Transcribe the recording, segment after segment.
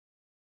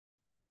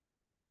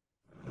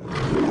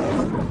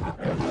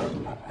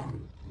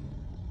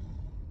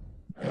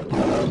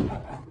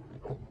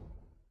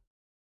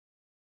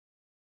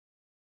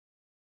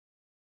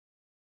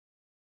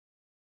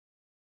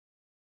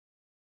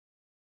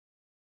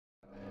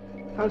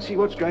Can't see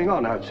what's going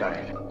on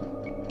outside.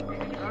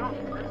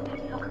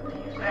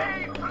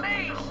 Hey,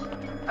 police!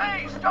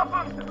 Hey, stop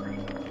them!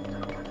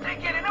 They're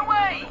getting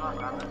away!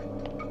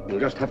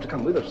 You'll just have to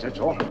come with us, that's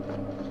all.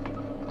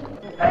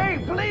 Hey,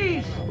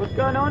 police! What's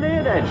going on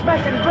here then?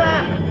 Smash and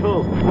grab!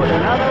 Oh, what,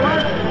 another one?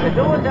 There's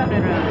always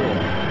happening around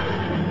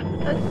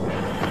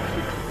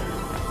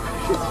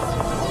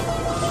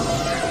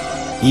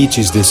here. It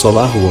is the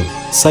Solar Rua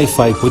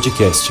Sci-Fi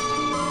Podcast.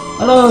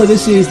 Hello,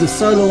 this is the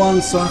Solar One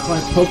Sci-Fi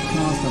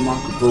Podcast. I'm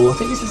Michael Ball. I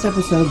think this is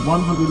episode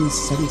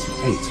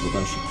 178, although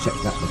I should check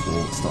that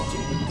before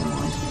starting.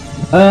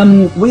 Never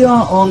mind. We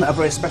are on a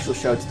very special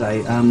show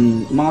today.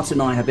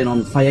 Martin and I have been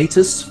on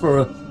hiatus for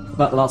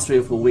about the last 3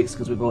 or 4 weeks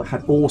because we've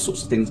had all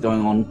sorts of things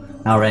going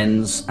on our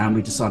ends, and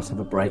we decided to have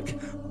a break.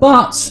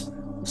 But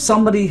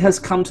somebody has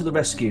come to the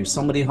rescue.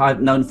 Somebody I've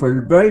known for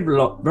a very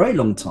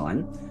long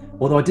time.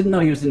 Although I didn't know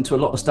he was into a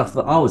lot of stuff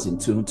that I was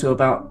into until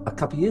about a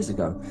couple of years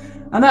ago.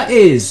 And that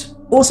is,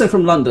 also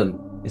from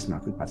London, it's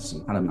Malcolm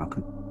Patterson. Hello,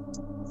 Malcolm.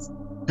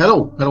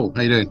 Hello.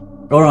 How you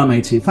doing? All right,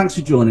 matey. Thanks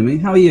for joining me.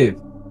 How are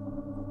you?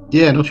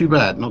 Yeah, not too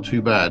bad.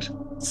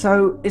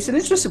 So it's an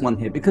interesting one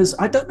here because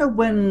I don't know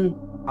when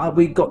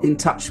we got in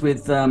touch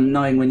with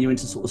knowing when you're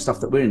into sort of stuff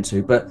that we're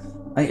into, but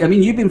I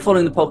mean, you've been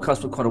following the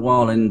podcast for quite a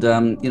while, and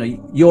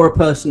you're a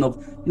person of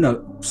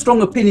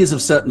strong opinions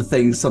of certain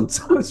things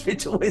sometimes,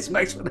 which always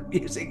makes for an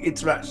amusing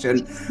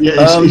interaction. Yeah,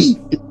 it's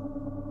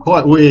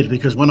quite weird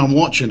because when I'm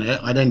watching it,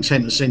 I then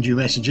tend to send you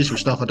messages for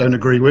stuff I don't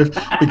agree with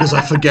because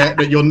I forget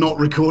that you're not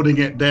recording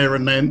it there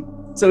and then.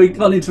 So we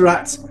can't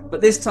interact,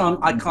 but this time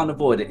I can't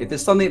avoid it. If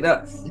there's something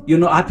that you're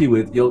not happy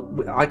with,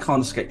 I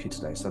can't escape you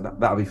today, so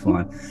that'll be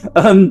fine.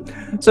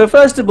 So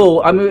first of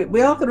all, I mean,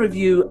 we are going to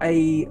review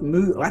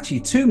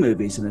actually 2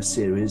 movies in a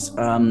series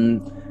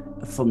from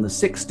the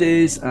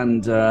 60s,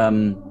 and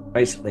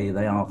basically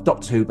they are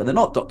Doctor Who, but they're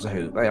not Doctor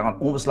Who. They are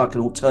almost like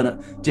an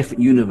alternate,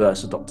 different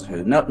universe of Doctor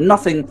Who. No,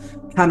 nothing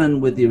canon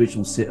with the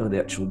original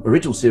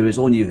original series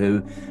or New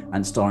Who,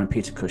 and starring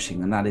Peter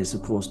Cushing, and that is,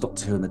 of course,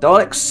 Doctor Who and the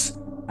Daleks.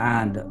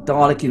 And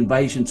Dalek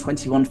Invasion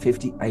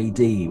 2150 AD,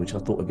 which I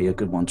thought would be a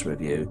good one to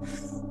review.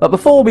 But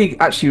before we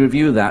actually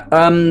review that,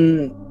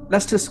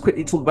 let's just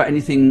quickly talk about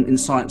anything in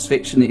science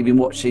fiction that you've been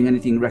watching,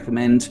 anything you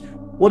recommend.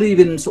 What have you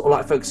been sort of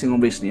like focusing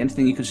on recently?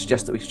 Anything you could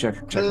suggest that we should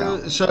check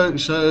out?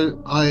 So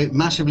I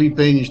massively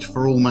binged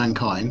For All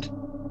Mankind.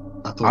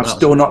 I've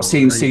still not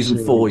seen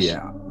season 4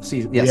 yet.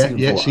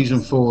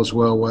 Season 4 is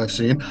well worth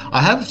seeing.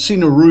 I have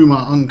seen a rumour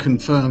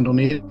unconfirmed on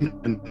the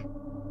internet.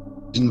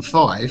 Season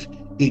 5.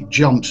 It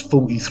jumps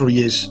 43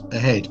 years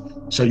ahead,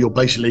 so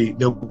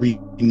there'll be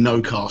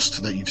no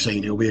cast that you've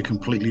seen. It'll be a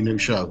completely new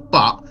show.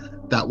 But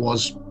that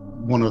was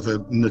one of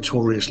the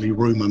notoriously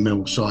rumor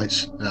mill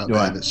sites out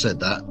there that said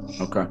that.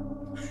 Okay.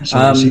 So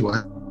we'll see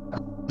what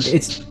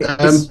it's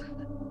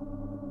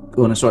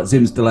go on, that's right.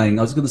 Zoom's delaying.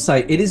 I was going to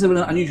say it is an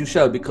unusual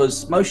show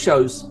because most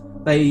shows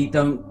they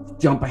don't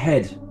jump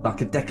ahead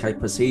like a decade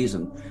per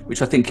season,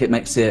 which I think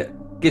gives it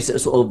a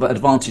sort of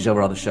advantage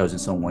over other shows in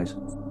some ways.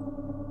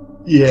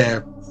 Yeah.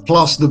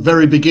 Plus, the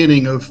very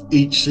beginning of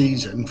each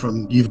season,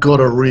 you've got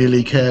to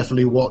really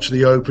carefully watch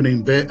the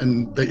opening bit,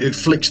 and it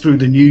flicks through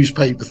the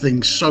newspaper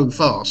things so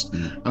fast.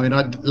 I mean,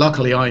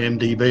 luckily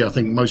IMDb, I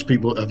think most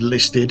people have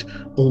listed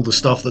all the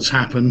stuff that's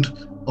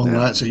happened on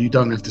that, so you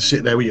don't have to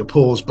sit there with your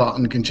pause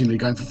button continually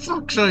going, for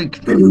fuck's sake.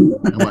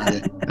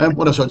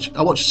 What else?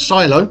 I watched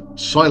Silo.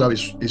 Silo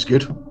is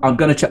good. I'm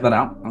going to check that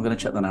out.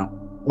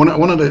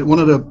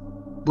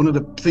 One of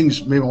the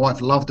things me and my wife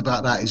loved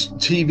about that is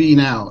TV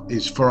now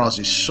for us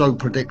is so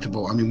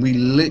predictable. I mean, we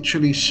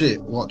literally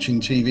sit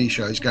watching TV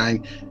shows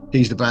going,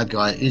 he's the bad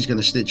guy, he's going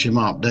to stitch him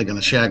up, they're going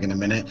to shag in a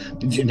minute,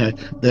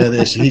 they're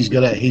this, he's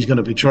going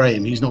to betray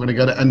him, he's not going to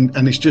go to,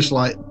 and it's just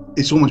like,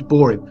 it's almost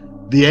boring.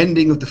 The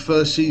ending of the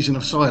first season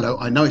of Silo,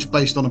 I know it's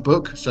based on a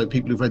book, so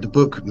people who've read the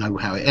book know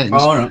how it ends.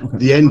 Oh, right, okay.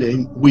 The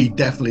ending, we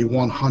definitely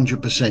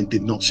 100%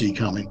 did not see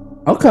coming.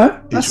 Okay,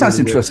 that sounds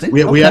really interesting.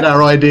 We had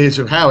our ideas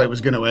of how it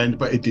was going to end,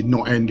 but it did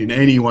not end in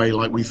any way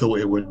like we thought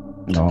it would,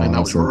 and that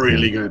was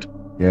really good.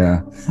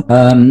 Yeah,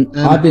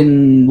 I've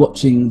been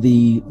watching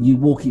the new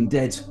Walking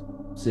Dead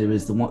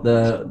series, the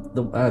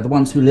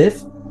ones who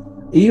live.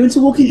 Are you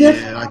into Walking Dead?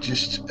 Yeah, I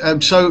just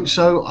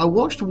so I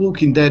watched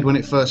Walking Dead when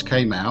it first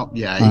came out.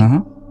 Yeah,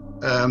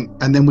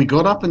 and then we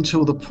got up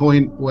until the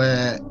point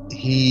where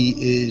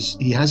he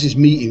has his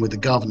meeting with the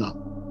governor.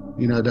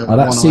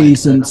 That's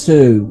season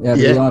 2. Yeah,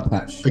 the eye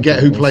patch.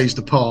 Forget who plays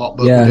the part,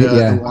 but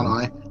the one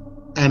eye.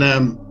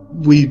 And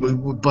we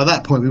by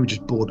that point we were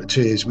just bored to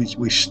tears.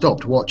 We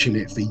stopped watching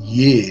it for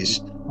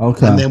years.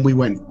 Okay. And then we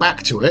went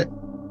back to it,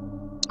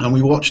 and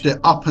we watched it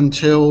up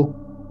until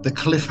the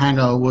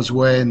cliffhanger was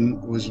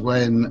when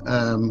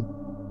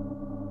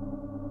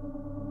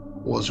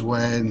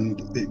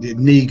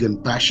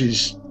Negan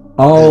bashes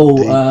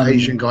the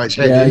Asian guy's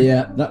head in.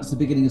 Yeah, that's the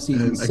beginning of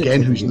season 6.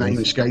 Again, whose name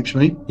escapes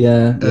me.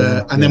 And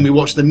then we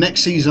watched the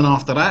next season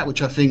after that,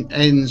 which I think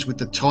ends with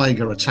the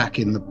tiger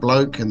attacking the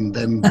bloke and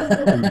them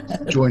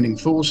joining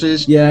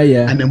forces. Yeah.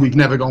 And then we've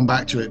never gone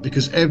back to it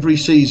because every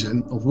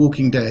season of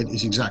Walking Dead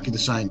is exactly the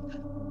same.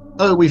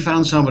 oh, we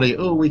found somebody.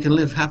 Oh, we can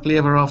live happily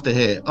ever after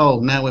here. Oh,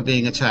 now we're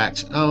being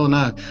attacked. Oh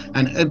no!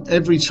 And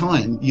every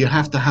time you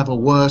have to have a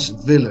worse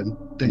villain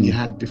than you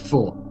had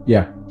before.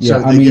 Yeah.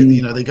 So I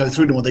mean, they go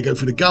through them, or they go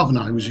through the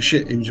governor, who was a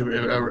shit. He was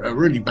a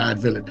really bad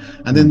villain.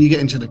 And then you get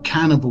into the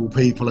cannibal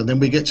people, and then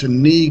we get to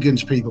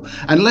Negan's people.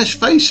 And let's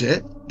face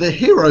it, the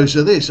heroes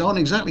of this aren't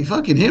exactly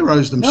fucking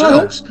heroes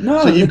themselves.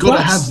 No, so you've got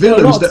to have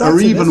villains that are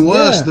even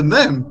worse than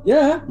them.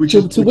 Yeah, which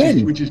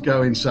is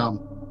going some.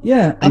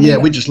 Yeah,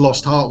 we just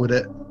lost heart with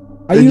it.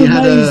 Are you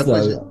amazed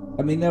though?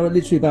 I mean, there are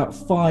literally about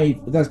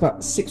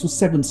 6 or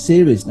 7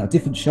 series now,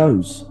 different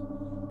shows.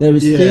 There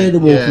is Fear the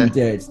Walking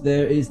Dead.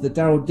 There is the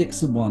Daryl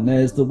Dixon one.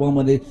 There's the one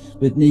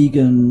with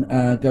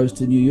Negan goes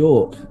to New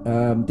York,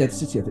 Dead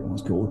City, I think it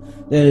was called.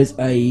 There's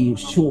a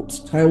Short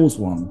Tales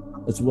one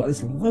as well.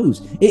 There's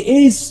loads. It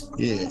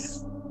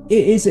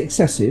is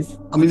excessive.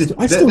 I mean,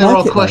 there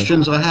are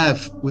questions I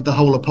have with the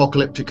whole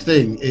apocalyptic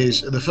thing.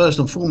 Is the first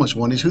and foremost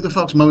one is who the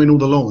fuck's mowing all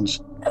the lawns?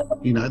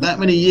 You know, that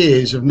many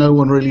years of no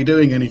one really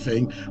doing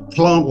anything,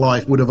 plant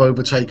life would have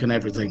overtaken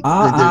everything.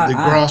 The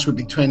grass would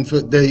be 10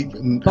 foot deep.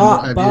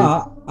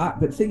 But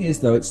the thing is,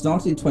 though, it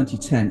started in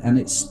 2010 and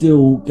it's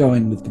still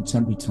going with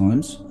contemporary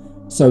times.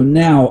 So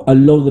now a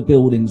lot of the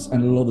buildings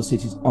and a lot of the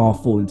cities are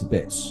falling to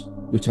bits,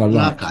 which I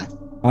like. Okay.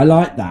 I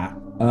like that.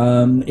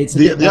 It's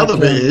the other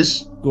bit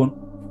is, go on.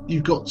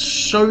 You've got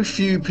so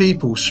few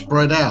people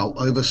spread out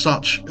over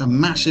such a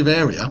massive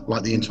area,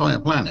 like the entire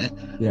planet.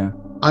 Yeah.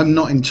 I'm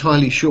not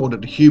entirely sure that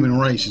the human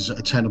race is at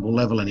a tenable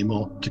level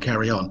anymore to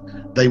carry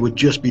on. They would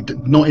just be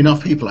not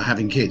enough people are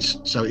having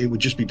kids, so it would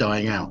just be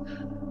dying out.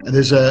 And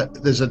there's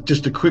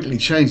just to quickly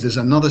change. There's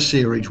another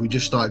series we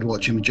just started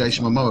watching with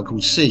Jason Momoa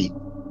called C.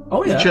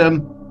 Oh yeah.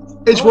 Which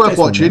it's worth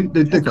watching.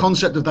 The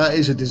concept of that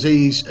is a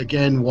disease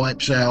again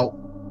wipes out.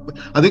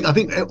 I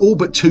think all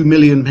but 2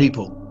 million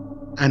people.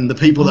 And the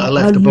people that are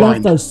left are blind. I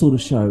love those sort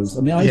of shows.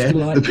 I mean, I used to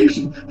like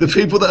the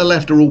people that are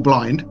left are all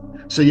blind.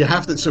 So you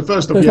have to. So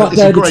first of all, like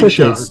it's a great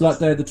show. Like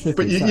they're the Trippies.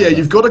 But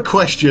you've got to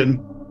question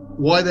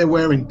why they're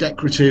wearing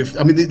decorative.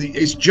 I mean,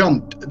 it's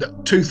jumped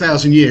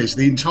 2,000 years.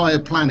 The entire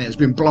planet has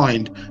been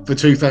blind for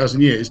 2,000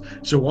 years.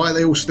 So why are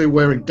they all still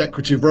wearing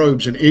decorative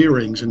robes and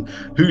earrings? And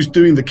who's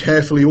doing the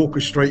carefully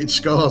orchestrated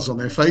scars on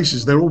their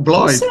faces? They're all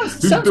blind.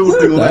 Who's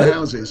building all their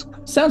houses?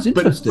 Sounds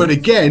interesting. But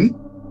again,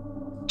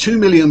 2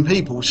 million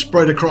people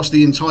spread across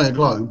the entire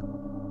globe.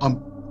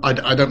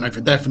 I don't know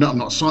for definite, I'm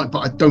not a scientist, but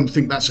I don't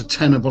think that's a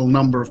tenable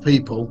number of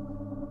people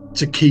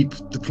to keep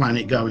the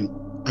planet going.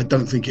 I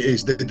don't think it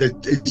is.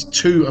 It's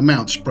too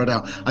amounts spread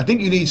out. I think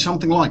you need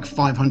something like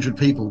 500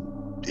 people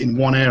in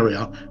one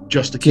area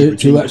just to keep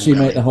to actually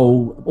make the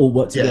whole all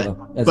work together.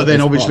 Yeah. But then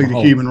obviously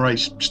the human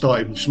race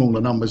started with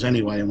smaller numbers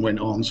anyway and went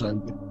on. So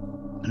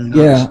who knows?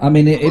 Yeah, I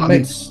mean it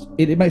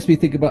makes me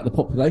think about the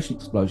population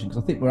explosion,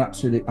 because I think we're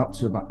actually up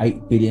to about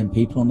 8 billion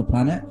people on the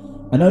planet,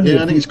 and only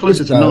I think it's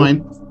closer to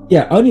 9.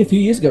 Yeah, only a few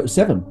years ago it was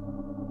 7.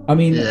 I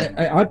mean,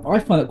 I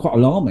find it quite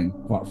alarming,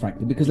 quite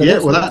frankly, because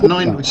that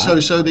 9.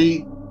 So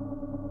the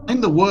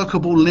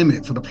workable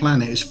limit for the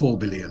planet is 4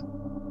 billion.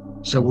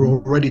 So we're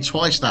already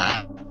twice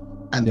that,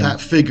 and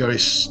that figure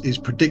is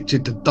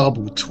predicted to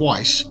double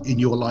twice in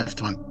your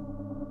lifetime.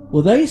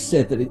 Well, they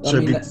said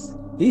that.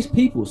 These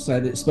people say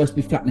that it's supposed to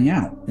be flattening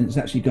out, and it's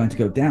actually going to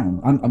go down.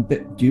 I'm a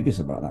bit dubious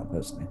about that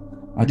personally.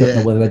 I don't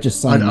know whether they're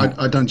just saying.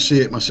 I don't see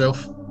it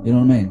myself. You know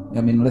what I mean?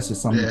 I mean, unless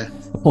it's some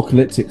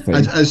apocalyptic thing.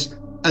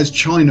 As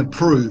China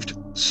proved,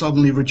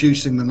 suddenly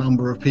reducing the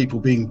number of people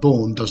being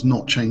born does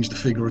not change the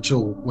figure at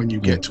all. When you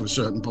get to a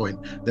certain point,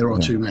 there are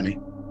too many.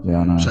 Yeah,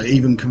 I know. So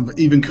even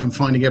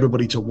confining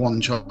everybody to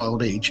 1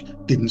 child each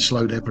didn't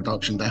slow their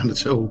production down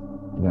at all.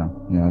 Yeah,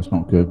 it's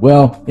not good.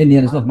 Well, in the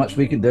end, there's not much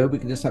we can do. We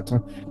can just have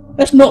to.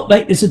 Let's not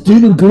make this a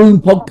doom and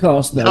gloom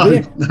podcast, though.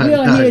 We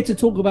are here to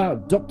talk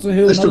about Doctor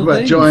Who. Let's talk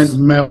about giant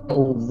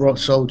metal rock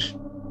soldiers.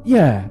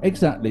 Yeah,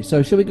 exactly.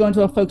 So, shall we go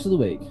into our Focus of the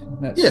Week?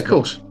 Of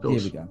course. Here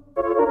we go.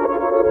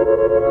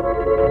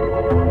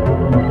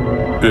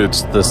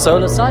 It's the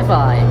Solar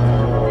Sci-Fi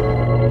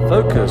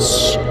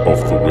Focus of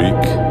the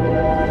Week.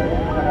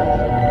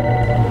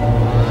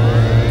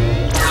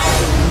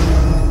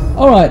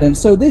 All right, then.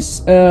 So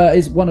this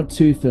is one of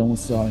 2 films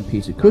starring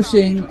Peter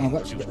Cushing. I've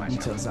actually got the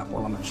details out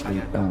while I'm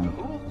actually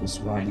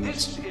describing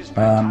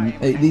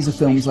it. These are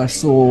films I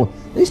saw.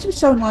 They used to be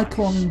shown like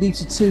on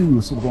Beta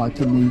 2, sort of like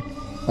in the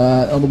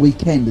on the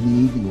weekend in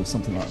the evening or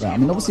something like that. I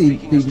mean, obviously,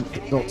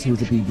 Doctor Who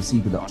is a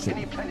BBC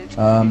production,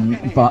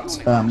 but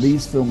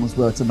these films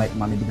were to make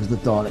money because the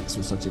Daleks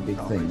were such a big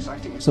thing.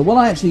 So while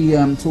I actually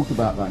talk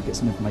about that and get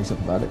some information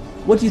up about it,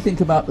 what do you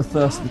think about the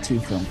first of the 2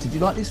 films? Did you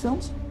like these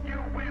films?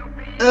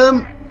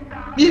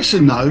 Yes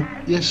and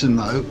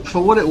no.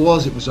 For what it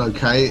was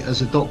okay.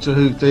 As a Doctor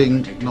Who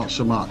thing, not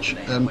so much.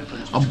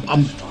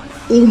 I'm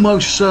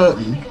almost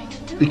certain,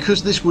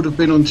 because this would have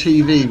been on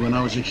TV when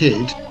I was a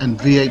kid and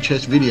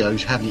VHS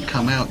videos hadn't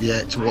come out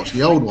yet to watch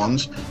the old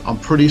ones, I'm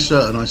pretty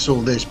certain I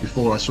saw this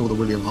before I saw the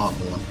William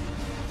Hartnell one.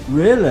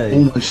 Really?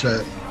 Almost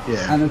certain,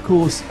 yeah. And of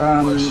course,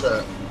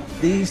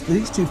 these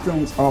 2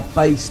 films are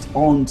based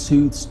on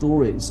 2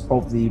 stories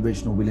of the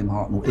original William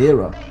Hartnell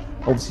era.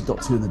 obviously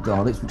Doctor Who and the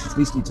Daleks, which has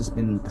recently just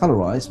been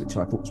colorized, which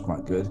I thought was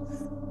quite good.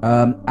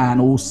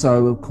 And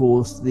also, of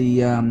course,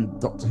 the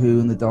Doctor Who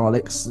and the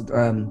Daleks.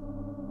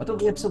 I don't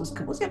know the episode was.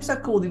 What's the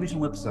episode called? The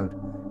original episode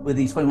with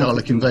these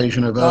Dalek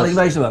Invasion of Earth. Dalek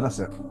Invasion of Earth.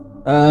 That's it.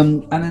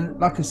 And then,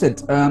 like I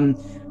said,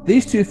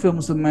 these two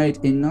films were made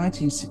in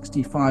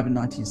 1965 and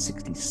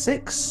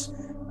 1966.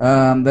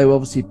 They were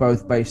obviously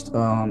both based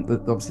on.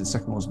 Obviously, the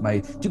second one was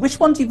made. Which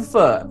one do you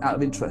prefer, out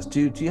of interest?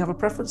 Do you have a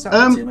preference out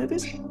of the two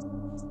movies?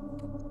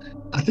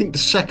 I think the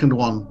second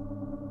one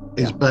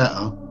is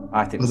better.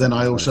 I think. But then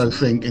I also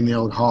think in the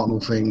old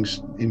Hartnell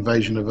things,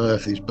 Invasion of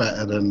Earth is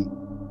better than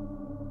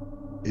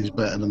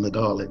the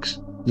Daleks.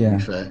 Yeah. To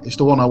be fair, it's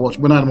the one I watched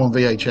when I'm on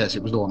VHS.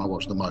 It was the one I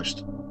watched the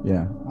most.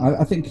 Yeah,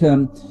 I think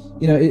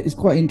it's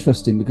quite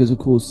interesting because, of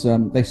course, they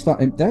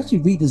actually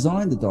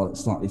redesigned the Daleks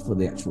slightly for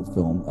the actual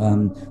film.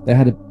 They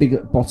had a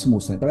bigger bottom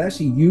or something, but they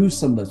actually used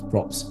some of those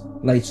props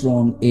later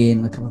on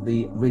in a couple of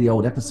the really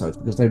old episodes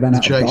because they ran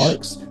out of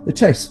Daleks. The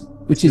Chase,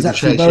 which is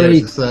actually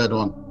the third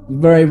one.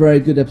 Very, very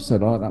good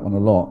episode. I like that one a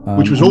lot.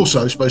 Which was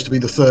also supposed to be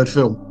the third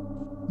film.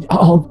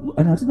 Oh,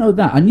 and I didn't know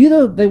that. I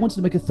knew they wanted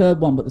to make a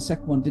third one, but the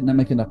second one didn't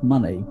make enough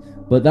money.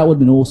 But that would have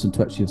been awesome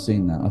to actually have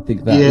seen that. I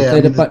think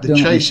that the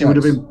Chase, it would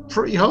have been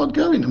pretty hard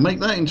going to make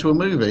that into a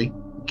movie,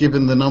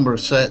 given the number of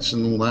sets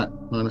and all that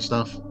kind of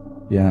stuff.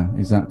 Yeah,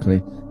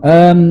 exactly.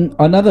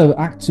 Another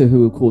actor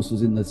who, of course,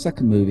 was in the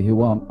second movie,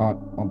 who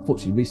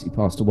unfortunately recently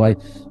passed away,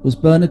 was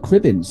Bernard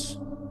Cribbins.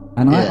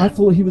 And I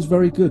thought he was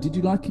very good. Did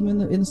you like him in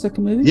the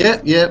second movie?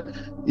 Yeah.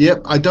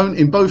 I don't.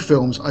 In both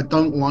films, I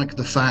don't like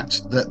the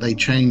fact that they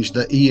changed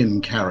the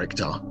Ian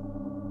character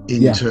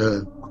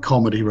into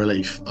comedy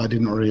relief. I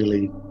didn't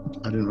really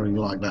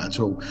like that at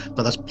all.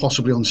 But that's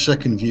possibly on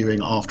second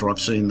viewing after I've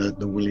seen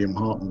the William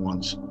Hartnell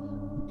ones.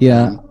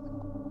 Yeah,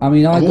 I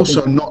mean, I'm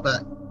also not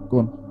that. Go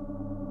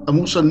on. I'm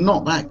also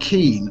not that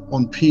keen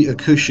on Peter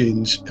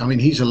Cushing's. I mean,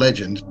 he's a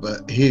legend,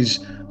 but his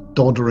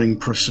doddering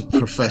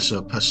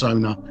professor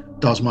persona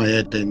does my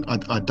head in.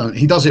 I don't.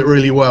 He does it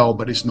really well,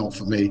 but it's not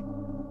for me.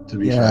 To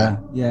be fair.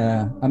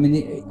 Yeah. I mean,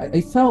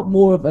 it felt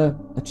more of a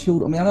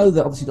children. I mean, I know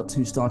that obviously Doctor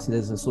Who started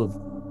as a sort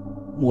of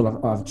more like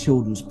a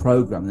children's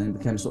program, and then it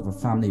became sort of a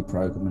family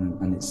program,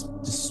 and it's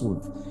just sort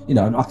of,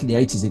 like in the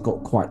 80s, it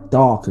got quite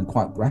dark and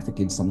quite graphic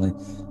in some of the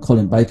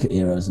Colin Baker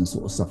eras and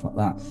sort of stuff like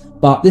that.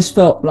 But this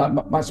felt like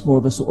much more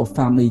of a sort of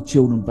family,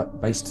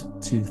 children-based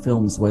two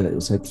films, the way that it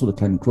was sort of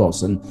came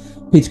across. And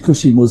Peter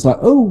Cushing was like,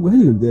 oh,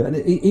 hello there, and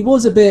he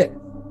was a bit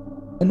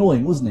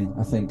annoying, wasn't he?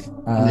 I think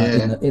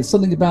it's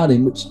something about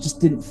him which just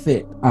didn't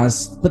fit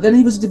but then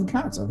he was a different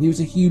character. He was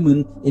a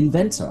human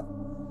inventor,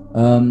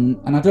 and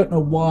I don't know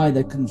why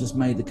they couldn't just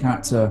made the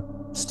character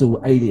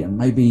still alien.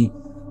 Maybe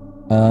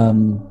like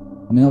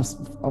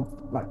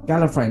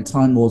Gallifrey and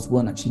Time Lords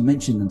weren't actually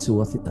mentioned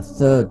until I think the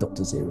third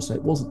Doctor's era, so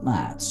it wasn't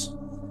that.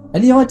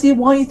 Any idea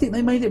why you think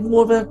they made it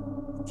more of a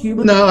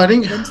human? No, I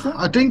think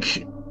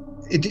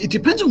it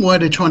depends on why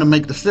they're trying to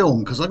make the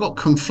film, because I got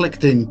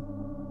conflicting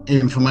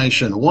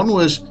information. One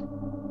was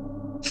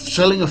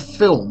selling a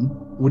film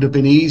would have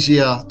been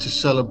easier to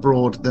sell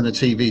abroad than a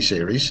TV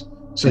series.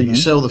 So you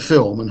sell the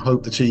film and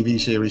hope the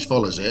TV series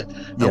follows it.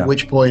 At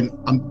which point,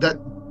 that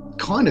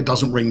kind of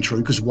doesn't ring true,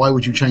 because why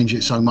would you change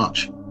it so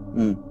much?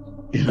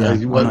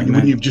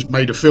 Wouldn't you've just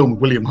made a film with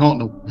William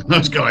Hartnell and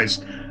those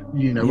guys?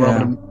 Rather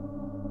than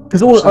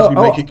because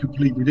make it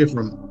completely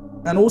different.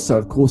 And also,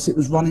 of course, it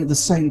was running at the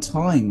same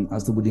time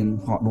as the William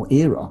Hartnell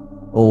era.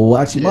 Or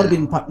actually, might have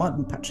been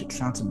Patrick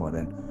Troughton by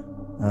then.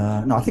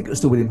 No, I think it was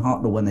still William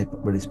Hartnell when they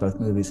released both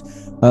movies.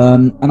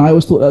 And I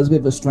always thought that was a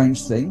bit of a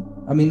strange thing.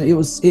 I mean, it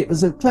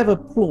was a clever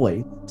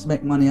ploy to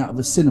make money out of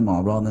a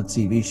cinema rather than a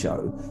TV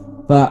show.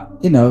 But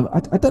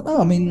I don't know.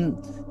 I mean,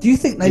 do you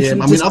think they should?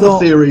 I mean, other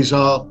theories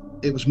are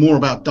it was more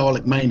about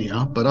Dalek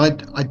Mania, but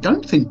I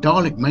don't think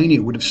Dalek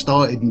Mania would have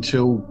started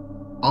until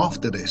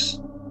after this.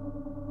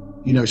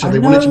 So they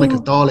wanted to make a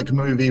Dalek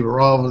movie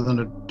rather than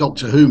a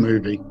Doctor Who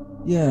movie.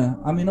 Yeah,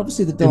 I mean,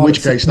 obviously the Daleks. In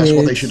which case, that's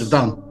what they should have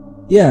done.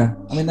 Yeah,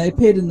 I mean, they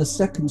appeared in the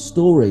second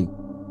story,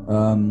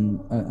 and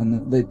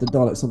the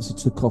Daleks obviously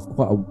took off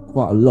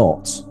quite a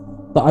lot.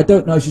 But I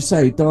don't know, as you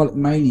say, Dalek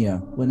Mania,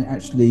 when it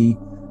actually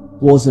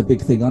was a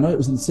big thing. I know it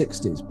was in the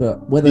 60s,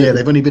 but whether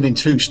they've only been in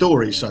 2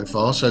 stories so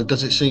far. So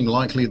does it seem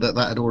likely that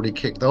had already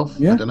kicked off?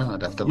 Yeah. I don't know.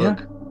 I'd have to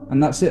look.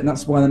 And that's it, and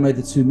that's why they made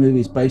the 2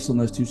 movies based on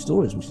those 2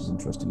 stories, which is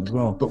interesting as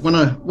well. But when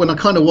I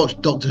kind of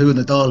watched Doctor Who and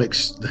the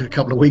Daleks a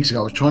couple of weeks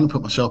ago, I was trying to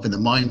put myself in the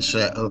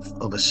mindset of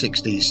a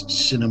 60s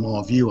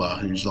cinema viewer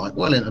who's like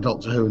well into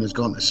Doctor Who and has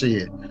gone to see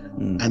it,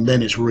 and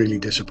then it's really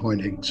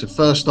disappointing. So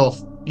first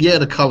off,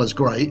 the colour's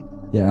great.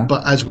 Yeah.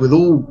 But as with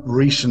all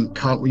recent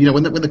colour,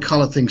 when the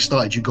colour thing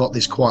started, you got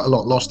this quite a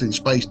lot. Lost in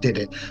Space did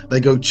it.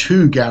 They go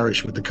too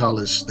garish with the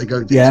colours. They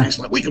go, it's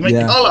like we can make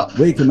colour.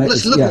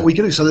 Let's look what we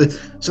can do. So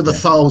the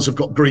Thals have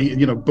got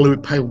green, blue,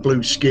 pale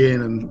blue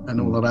skin,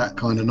 and all of that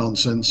kind of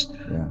nonsense.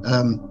 Yeah.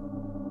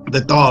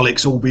 The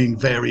Daleks all being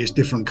various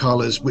different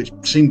colours, which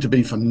seemed to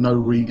be for no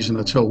reason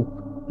at all.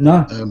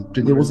 No,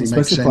 didn't it wasn't really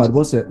make specified, sense.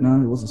 was it?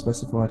 No, it wasn't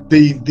specified.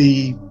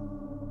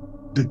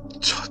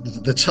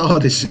 the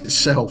TARDIS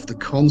itself, the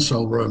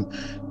console room,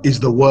 is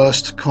the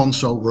worst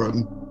console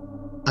room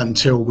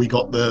until we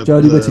got the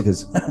Jodie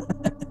Whittaker's.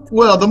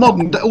 Well,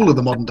 all of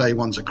the modern day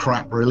ones are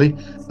crap, really.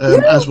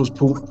 As was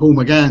Paul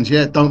McGann's.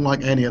 Yeah, don't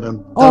like any of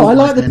them. I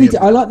like the Peter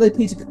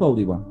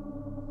Capaldi one.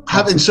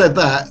 Having said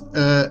that,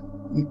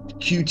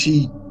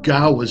 QT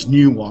Gower's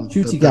new one,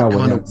 that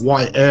kind of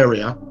white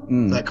area,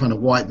 that kind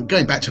of white.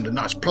 Going back to the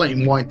nice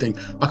plain white thing,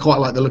 I quite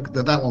like the look.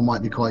 That one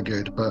might be quite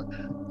good, but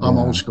I'm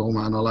old school,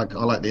 man. I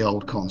like the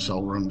old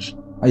console rooms.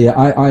 Yeah,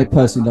 I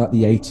personally like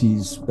the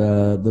 80s,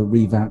 the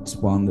revamped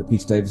one that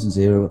Peter Davison's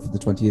era for the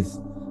 20th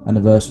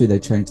anniversary. They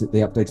changed it, they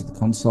updated the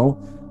console,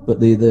 but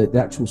the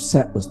actual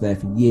set was there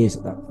for years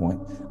at that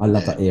point. I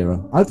love that era.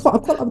 I quite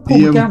like the Paul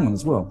McGann one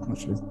as well,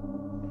 actually.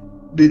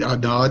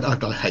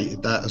 I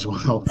hated that as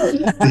well.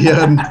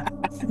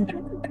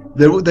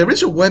 There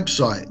is a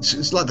website.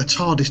 It's like the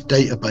TARDIS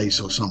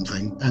database or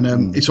something,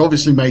 and it's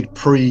obviously made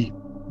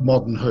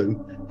pre-Modern Who,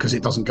 because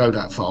it doesn't go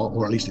that far,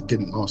 or at least it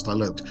didn't last I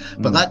looked.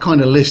 But that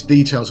kind of lists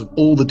details of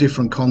all the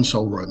different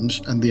console rooms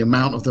and the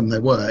amount of them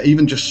there were,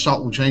 even just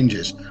subtle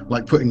changes,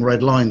 like putting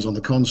red lines on the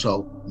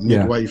console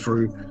midway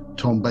through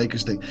Tom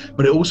Baker's thing.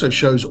 But it also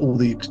shows all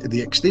the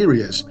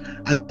exteriors.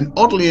 And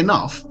oddly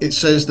enough, it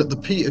says that the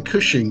Peter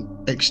Cushing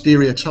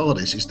exterior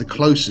TARDIS is the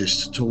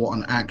closest to what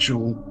an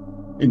actual,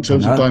 in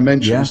terms of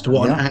dimensions, to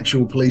what an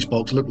actual police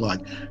box looked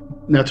like.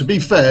 Now, to be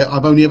fair,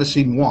 I've only ever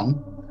seen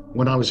one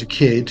when I was a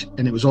kid,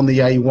 and it was on the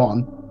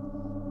A1.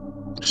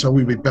 So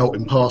we were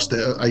belting past it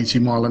at 80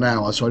 mile an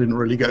hour, so I didn't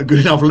really get a good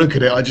enough look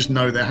at it. I just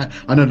know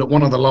I know that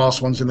one of the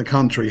last ones in the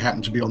country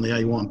happened to be on the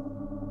A1.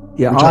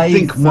 Yeah, which I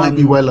think might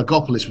be where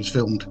Logopolis was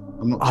filmed.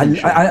 I'm not too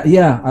sure.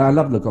 I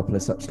love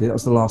Logopolis, actually. That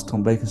was the last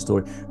Tom Baker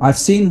story. I've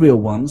seen real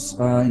ones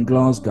in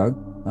Glasgow,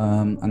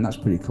 and that's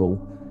pretty cool.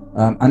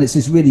 And it's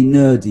really really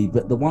nerdy,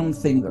 but the one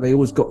thing that they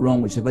always got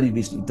wrong, which they've only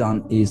recently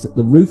done, is that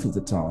the roof of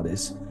the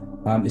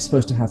TARDIS is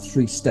supposed to have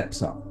 3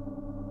 steps up.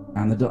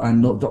 And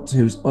Doctor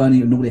Who's only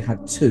normally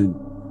had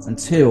 2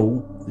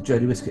 until the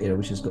Jodie Whittaker era,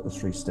 which has got the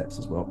 3 steps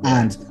as well.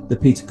 And the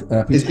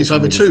Peter it's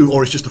either 2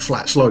 or it's just a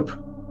flat slope.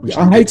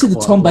 I hated the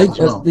Tom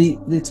Baker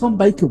the Tom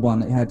Baker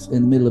one it had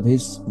in the middle of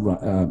his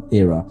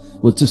era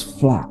was just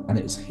flat, and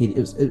it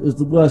was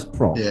the worst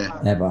prop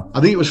ever.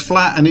 I think it was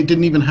flat, and it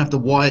didn't even have the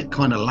white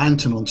kind of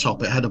lantern on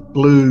top. It had a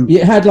blue.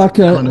 It had like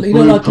a kind of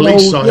blue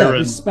police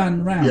siren. It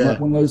span round like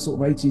one of those sort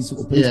of 80s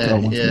sort of police car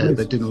ones. Yeah,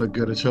 they didn't look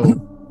good at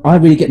all. I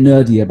really get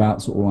nerdy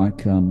about sort of like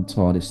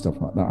TARDIS stuff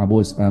like that. I've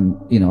always I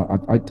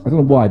don't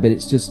know why, but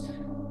it's just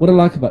what I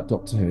like about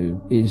Doctor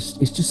Who is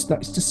it's just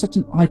such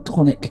an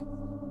iconic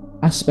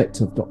aspect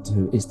of Doctor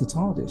Who is the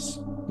TARDIS,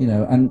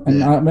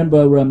 and I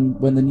remember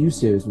when the new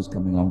series was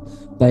coming on,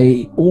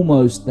 they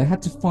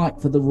had to fight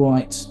for the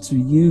right to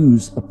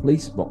use a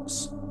police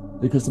box,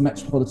 because the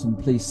Metropolitan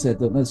Police said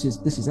that this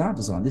is our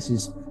design, this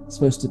is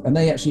supposed to, and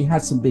they actually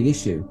had some big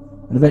issue,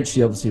 and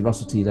eventually obviously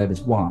Russell T Davies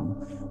won.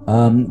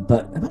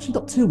 But imagine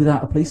Doctor Who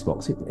without a police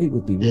box, it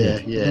would be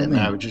weird.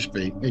 It'd just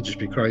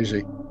be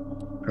crazy.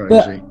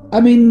 But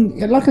I mean,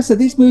 like I said,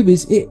 these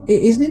movies, it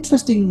is an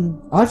interesting.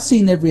 I've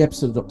seen every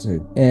episode of Doctor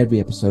Who, every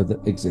episode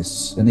that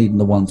exists, and even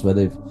the ones where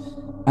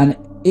and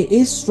it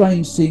is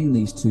strange seeing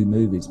these 2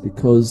 movies,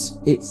 because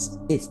it's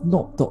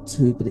not Doctor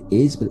Who, but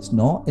it's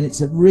not, and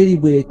it's a really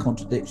weird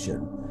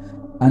contradiction,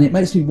 and it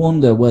makes me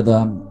wonder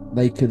whether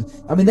they could.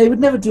 I mean, they would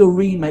never do a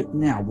remake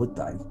now, would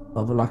they,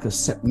 of like a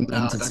separate entity?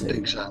 I don't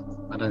think so.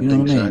 I don't you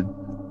know think what so.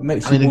 It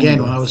makes I mean, you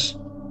again, wonder.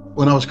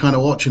 when I was kind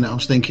of watching it, I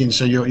was thinking,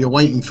 so you're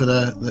waiting for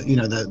the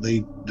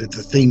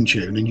theme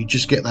tune, and you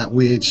just get that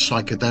weird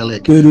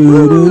psychedelic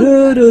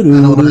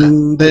and all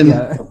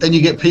that. Then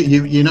you get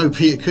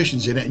Peter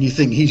Cushing's in it, and you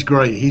think he's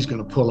great, he's going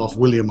to pull off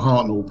William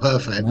Hartnell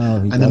perfect,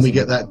 and then we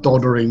get that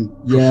doddering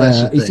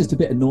professor thing. He's just a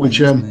bit annoying,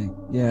 which,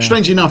 isn't he?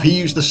 Strangely enough, he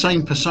used the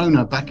same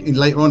persona back in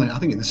later on, I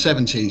think in the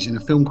 70s, in a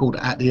film called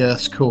At the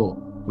Earth's Core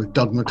with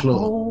Doug McClure.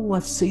 Oh,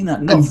 I've seen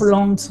that. Not for a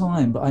long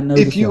time, but I know.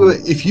 If you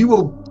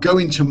were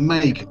going to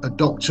make a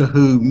Doctor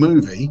Who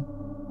movie,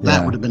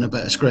 that would have been a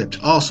better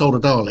script. Arsehole the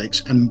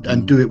Daleks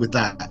and do it with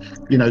that.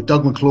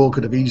 Doug McClure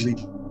could have easily.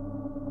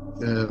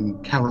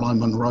 Caroline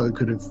Munro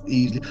could have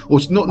easily, or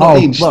it's not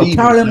Ian Stevens.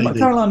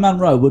 Caroline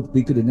Munro would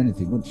be good in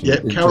anything, wouldn't she?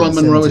 Yeah, Caroline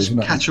Munro is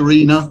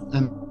Katerina,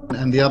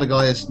 and the other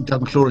guy is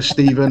Doug McClure is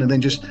Stephen, and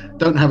then just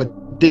don't have a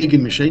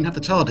digging machine, have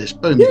the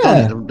TARDIS. Boom, you've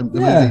done it. The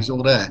movie's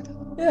all there.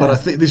 Yeah. But I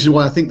think this is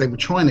why I think they were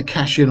trying to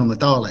cash in on the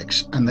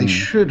Daleks, and they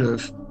should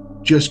have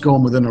just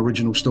gone with an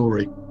original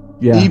story.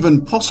 Yeah.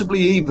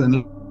 Possibly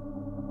gone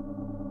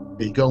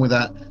with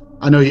that.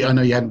 I know he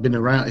hadn't been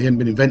around. He hadn't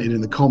been invented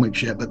in the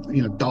comics yet. But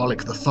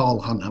Dalek the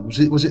Thal Hunter,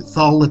 was it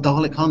Thal the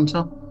Dalek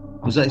Hunter?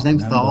 Was that his name?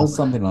 Thal?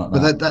 Something like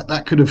that. But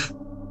that could have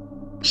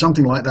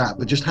something like that.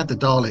 But just had the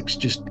Daleks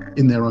just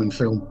in their own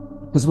film.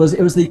 Because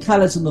it was the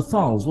Kallets and the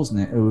Thals, wasn't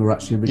it? Who were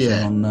actually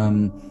originally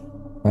on.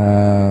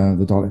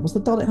 The Dalek. What's the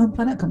Dalek home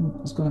planet?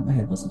 What's going on in my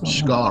head? What's the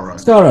Dalek? Skaro.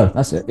 Skaro.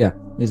 That's it. Yeah,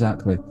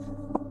 exactly.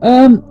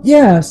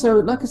 Yeah, so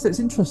like I said, it's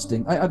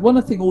interesting.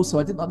 One thing also,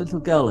 I didn't like the little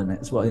girl in it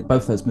as well. In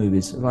both those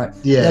movies, like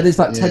this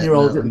like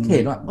 10-year-old little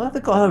kid. Like, why have they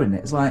got her in it?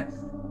 It's like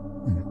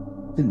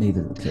didn't need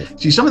a little kid.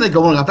 See, something that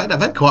go on. I've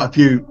had quite a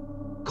few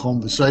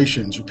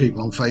conversations with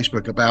people on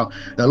Facebook about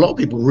a lot of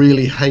people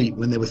really hate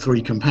when there were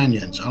 3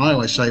 companions, and I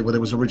always say, well, there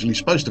was originally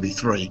supposed to be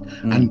 3,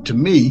 and to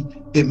me,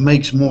 it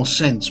makes more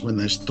sense when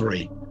there's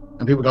 3.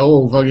 And people go,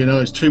 oh,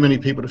 well, it's too many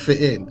people to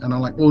fit in, and I'm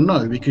like, well,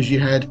 no, because you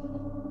had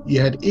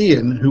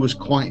Ian, who was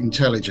quite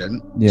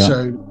intelligent,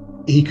 so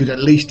he could at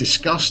least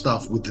discuss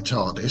stuff with the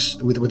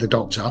TARDIS, with the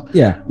Doctor,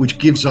 which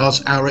gives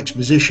us our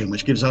exposition,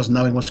 which gives us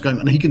knowing what's going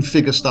on, and he can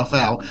figure stuff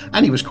out.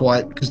 And he was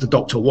quite, because the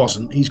Doctor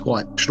wasn't, he's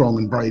quite strong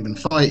and brave and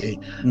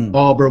fighty.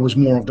 Barbara was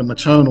more of the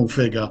maternal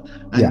figure,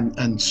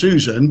 and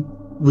Susan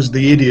was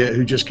the idiot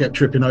who just kept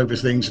tripping over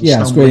things and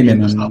stumbling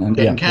into stuff and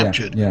getting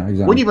captured.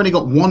 Exactly. When you've only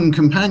got one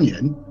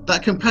companion,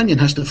 that companion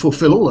has to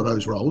fulfill all of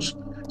those roles.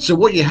 So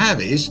what you have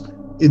is,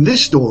 in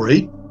this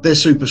story, they're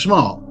super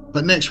smart,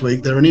 but next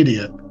week they're an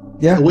idiot.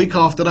 Yeah. The week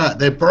after that,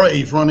 they're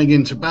brave, running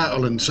into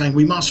battle and saying,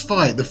 we must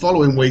fight. The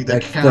following week, they're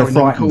cowering in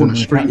the corner,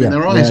 screaming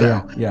their eyes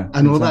out.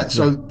 And all that.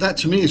 So that,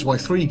 to me, is why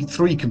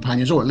three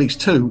companions, or at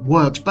least 2,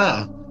 works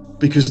better.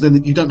 Because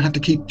then you don't have to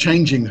keep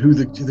changing who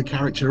the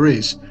character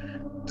is.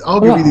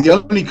 Arguably, the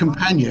only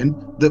companion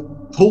that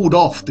pulled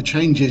off the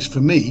changes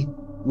for me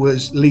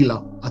was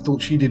Leela. I thought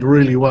she did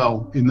really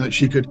well in that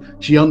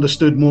she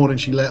understood more than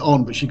she let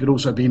on, but she could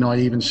also be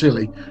naive and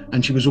silly.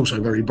 And she was also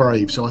very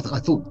brave. So I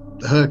thought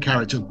her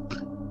character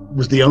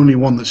was the only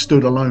one that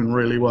stood alone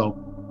really well.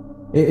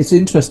 It's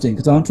interesting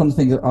because I'm trying to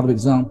think of other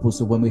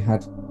examples of when we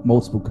had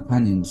multiple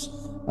companions.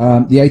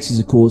 The 80s,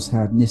 of course,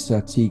 had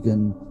Nyssa,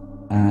 Tegan,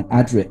 and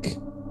Adric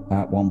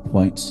at one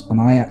point,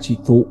 and I actually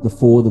thought the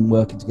 4 of them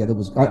working together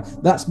was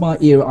that's my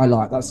era. I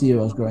like that's the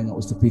era I was growing up,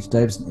 was the Peter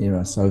Davison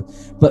era. So,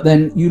 but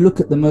then you look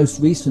at the most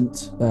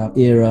recent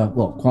era,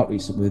 well, quite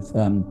recent with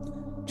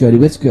Jodie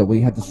Whittaker. We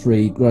had the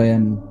 3,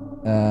 Graham,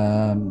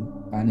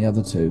 and the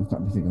other 2.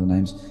 Can't think of the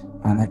names,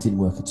 and that didn't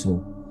work at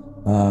all.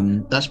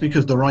 That's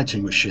because the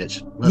writing was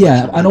shit.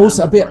 And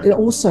also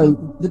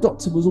the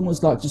Doctor was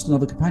almost like just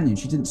another companion.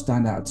 She didn't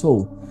stand out at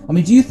all. I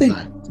mean, do you think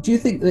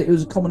that it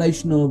was a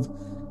combination of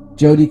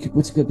Jodie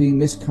Whittaker being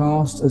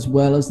miscast as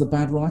well as the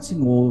bad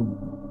writing, or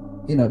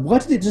why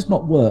did it just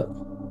not work?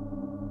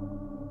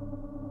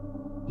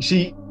 You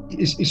see,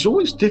 it's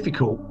always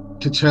difficult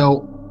to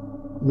tell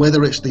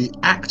whether it's the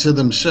actor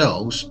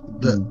themselves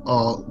that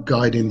are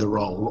guiding the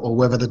role, or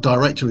whether the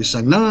director is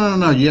saying,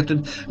 no, you have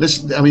to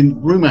listen. I mean,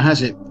 rumor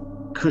has it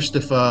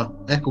Christopher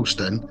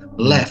Eccleston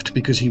left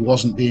because he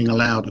wasn't being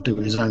allowed to do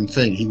his own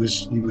thing. He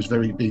was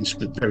being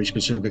very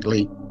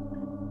specifically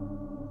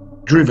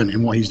driven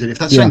in what he's doing. If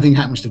that same thing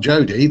happens to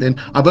Jodie,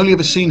 then I've only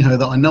ever seen her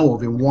that I know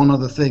of in one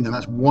other thing, and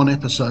that's one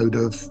episode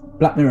of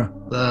Black Mirror.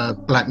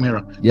 Black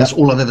Mirror. That's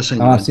all I've ever seen.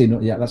 I've seen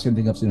it. Yeah, that's the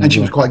only thing I've seen. And she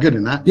was quite good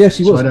in that. Yeah,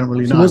 she was. So I don't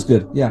really know. She was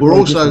good. Yeah. We're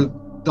also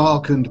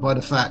darkened by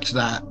the fact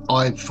that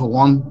I, for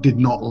one, did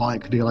not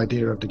like the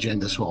idea of the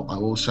gender swap. I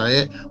will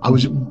say it.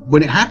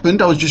 When it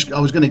happened, I was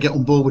going to get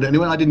on board with it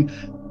anyway.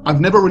 I've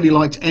never really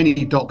liked any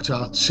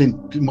Doctor since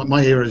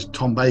my era is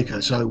Tom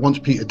Baker. So once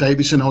Peter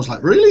Davison, I was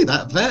like, really?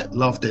 That vet?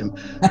 Loved him.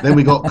 Then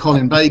we got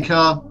Colin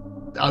Baker.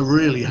 I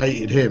really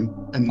hated him.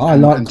 I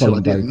liked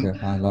Colin Baker.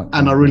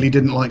 I really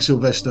didn't like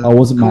Sylvester. I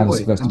wasn't mad at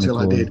Sylvester until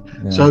McCoy. I did.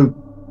 Yeah. So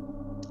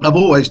I've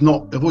always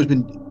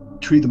been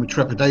treat them with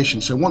trepidation.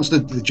 So once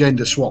the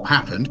gender swap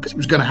happened, because it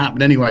was going to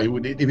happen anyway,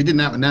 if it didn't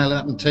happen now, it'll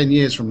happen 10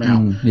 years from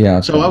now.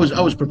 So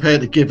I was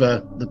prepared to give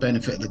her the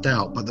benefit of the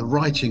doubt, but the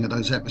writing of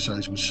those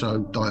episodes was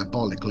so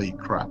diabolically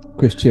crap.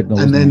 Chris Chibnall.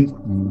 And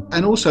then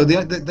and also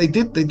they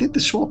did the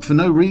swap for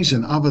no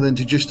reason other than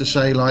to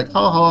say like,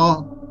 ha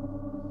ha,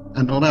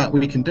 and all that,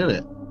 we can do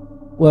it.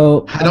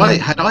 Well, had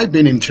I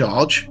been in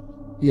charge,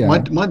 my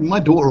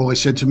daughter always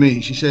said to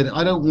me, she said,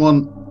 I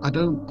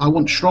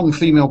want strong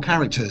female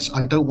characters.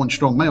 I don't want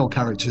strong male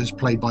characters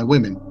played by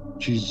women.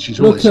 She's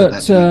always said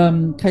that.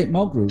 Look at Kate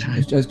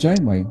Mulgrew as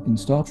Janeway in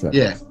Star Trek.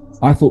 Yeah.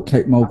 I thought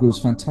Kate Mulgrew was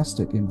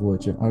fantastic in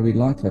Voyager. I really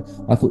like her.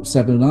 I thought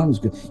Seven and Nine was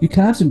good. You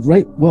can have some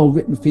great,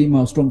 well-written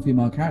strong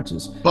female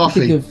characters.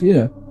 Buffy. Think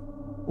of,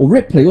 or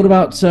Ripley. What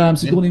about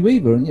Sigourney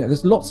Weaver? And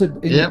there's lots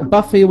of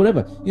Buffy or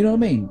whatever. You know what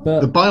I mean?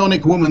 But the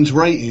Bionic Woman's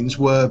ratings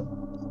were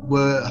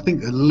I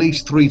think at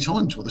least 3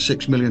 times what the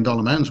 $6 Million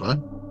Man's were.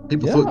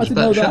 People thought it was I didn't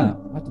know that.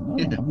 I didn't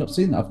know that. I've not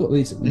seen that. I've got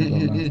these $6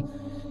 Million Man's.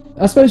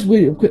 I suppose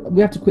we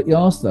have to quickly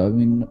ask though. I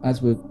mean,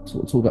 as we're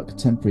sort of talking about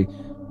contemporary,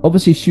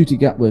 obviously Ncuti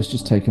Gatwa's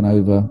just taken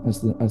over as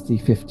the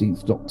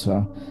 15th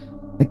Doctor.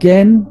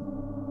 Again,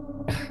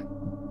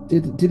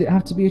 did it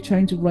have to be a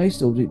change of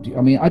race, or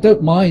I mean, I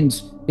don't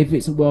mind if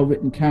it's a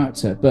well-written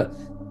character, but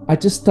I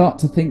just start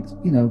to think,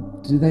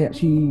 do they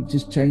actually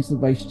just change the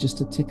race just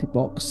to tick a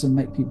box and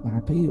make people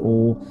happy,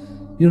 or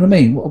you know what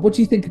I mean? What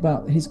do you think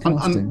about his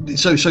casting?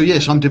 So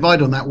yes, I'm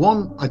divided on that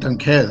one. I don't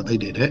care that they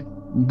did it.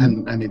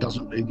 And it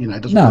doesn't,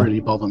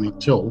 really bother me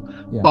at all.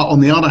 Yeah. But on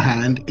the other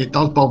hand, it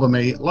does bother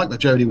me, like the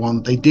Jodie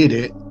one, they did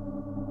it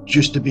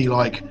just to be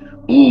like,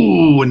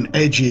 ooh and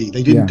edgy.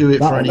 They didn't do it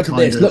for any look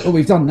kind at this. of. Look what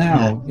we've done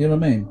now. You know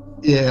what I mean?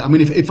 Yeah, I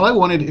mean, if I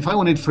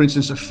wanted, for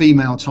instance, a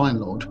female Time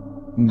Lord,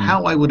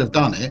 how I would have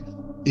done it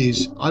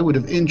is I would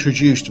have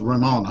introduced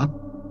Romana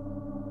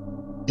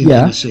in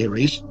the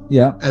series,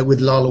 with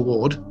Lala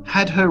Ward,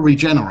 had her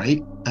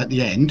regenerate at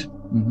the end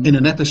in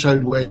an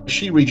episode where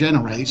she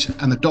regenerates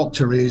and the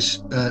Doctor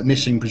is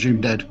missing,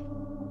 presumed dead.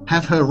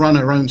 Have her run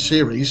her own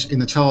series in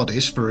the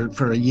TARDIS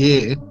for a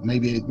year,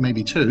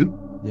 maybe two.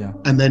 Yeah.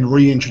 And then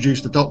reintroduce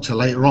the Doctor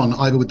later on,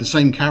 either with the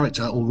same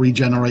character or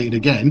regenerated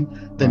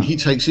again. Then he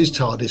takes his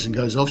TARDIS and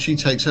goes off, she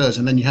takes hers,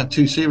 and then you have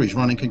two series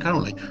running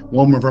concurrently.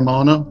 One with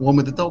Romana, one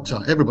with the Doctor.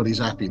 Everybody's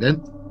happy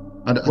then.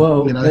 That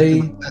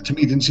to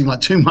me didn't seem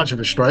like too much of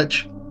a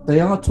stretch. They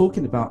are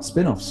talking about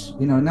spin-offs.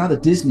 Now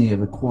that Disney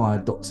have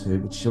acquired Doctor Who,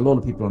 which a lot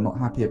of people are not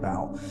happy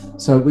about.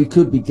 So we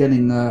could be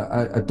getting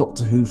a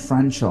Doctor Who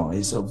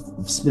franchise of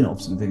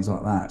spin-offs and things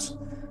like that.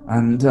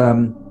 And,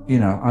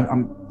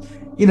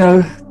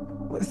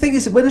 the thing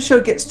is that when a show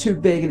gets too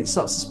big and it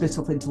starts to split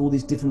off into all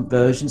these different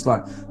versions,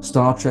 like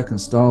Star Trek and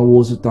Star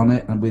Wars have done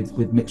it, and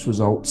with mixed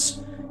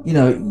results,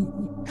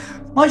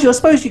 mind you, I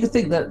suppose you could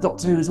think that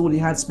Doctor Who has already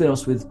had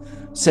spin-offs with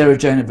Sarah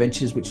Jane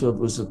Adventures, which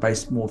was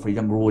based more for a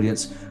younger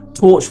audience.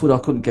 Torchwood, I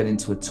couldn't get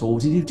into at all.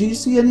 Did you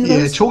see any of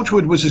those? Yeah,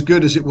 Torchwood was as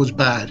good as it was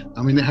bad.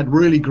 I mean, it had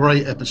really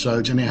great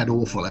episodes and it had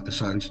awful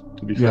episodes,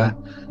 to be fair.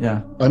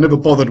 Yeah. I never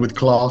bothered with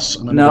Class.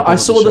 I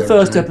saw the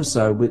first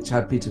episode, which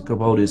had Peter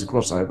Capaldi as a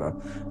crossover,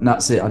 and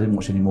that's it. I didn't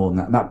watch any more than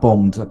that. That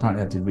bombed.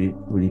 Apparently, I did really,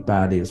 really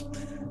badly. It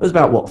was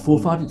about, 4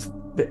 or 5...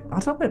 I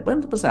don't know,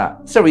 when was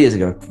that? Several years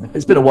ago.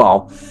 It's been a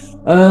while.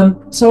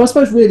 So I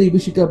suppose really we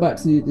should go back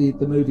to the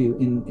movie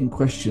in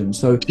question.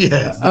 So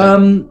it's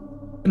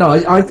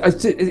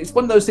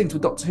one of those things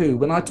with Doctor Who.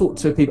 When I talk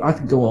to people, I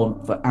can go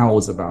on for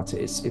hours about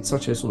it. It's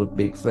such a sort of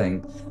big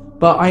thing.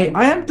 But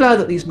I am glad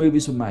that these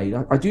movies were made.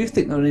 I do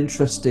think they're an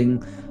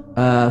interesting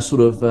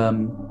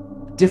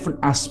different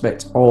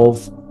aspect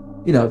of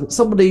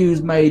somebody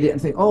who's made it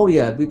and think, oh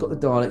yeah, we've got the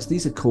Daleks,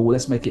 these are cool,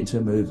 let's make it into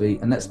a movie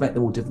and let's make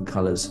them all different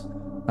colours.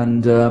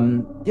 And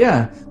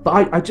but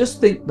I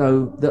just think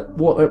though that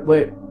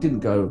where it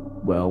didn't go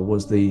well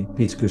was the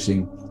Peter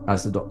Cushing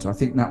as the Doctor. I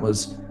think that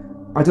was,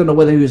 I don't know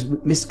whether he was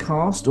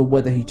miscast or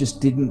whether he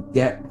just didn't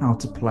get how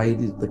to play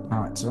the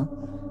character.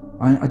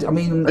 I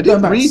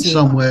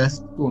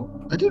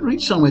did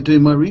read somewhere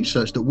doing my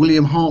research that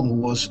William Hartnell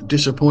was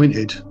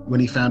disappointed when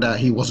he found out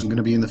he wasn't going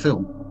to be in the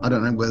film. I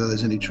don't know whether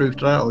there's any truth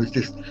to that or it's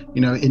just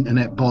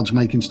internet bods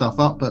making stuff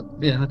up, but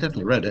yeah, I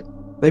definitely read it.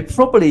 They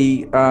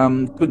probably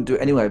couldn't do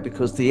it anyway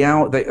because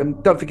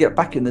don't forget,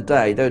 back in the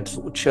day they would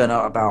sort of churn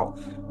out about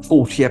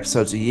 40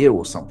 episodes a year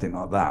or something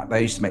like that.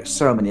 They used to make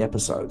so many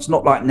episodes.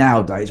 Not like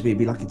nowadays, we'd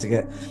be lucky to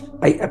get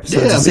 8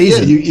 episodes a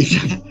season.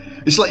 Yeah,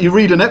 it's like you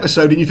read an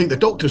episode and you think the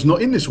Doctor's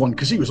not in this one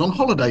because he was on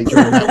holiday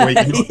during that week.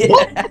 Like,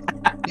 what?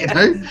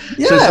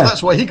 So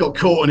that's why he got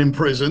caught and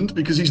imprisoned,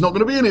 because he's not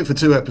going to be in it for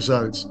 2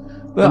 episodes.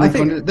 Well,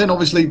 then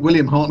obviously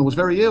William Hartnell was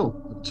very ill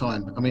at the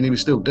time. I mean, he was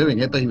still doing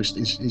it, but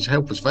his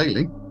health was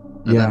failing.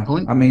 At that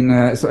point. I mean,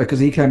 because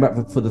he came back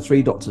for the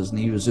 3 Doctors and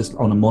he was just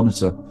on a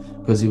monitor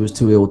because he was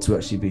too ill to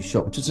actually be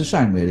shot, which is a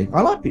shame, really.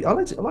 I liked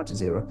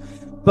his era,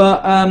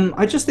 but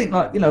I just think,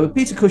 like, with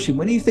Peter Cushing,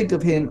 when you think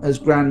of him as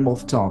Grand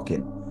Moff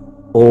Tarkin,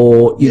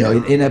 or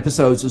in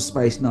episodes of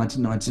Space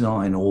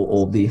 1999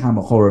 or the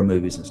Hammer horror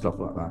movies and stuff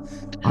like that,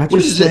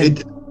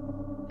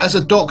 as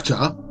a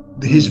Doctor,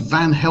 his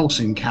Van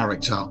Helsing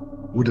character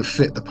would have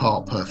fit the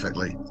part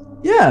perfectly.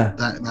 Yeah,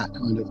 that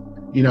kind of,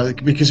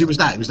 because it was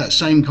that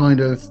same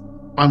kind of,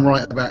 I'm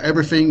right about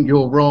everything,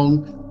 you're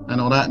wrong,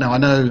 and all that. Now I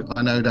know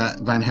that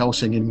Van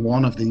Helsing in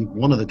one of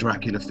the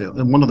Dracula films,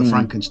 in one of the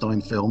Frankenstein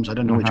films, I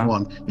don't know which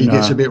one, he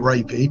gets a bit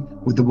rapey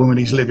with the woman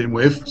he's living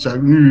with. So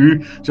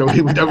we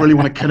don't really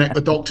want to connect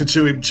the Doctor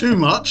to him too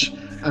much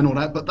and all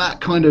that. But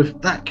that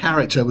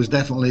character was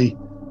definitely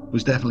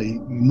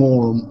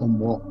more on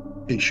what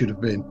it should have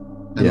been,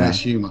 and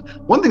less humour.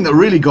 One thing that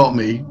really got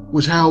me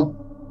was how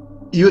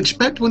you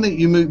expect when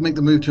you make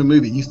the move to a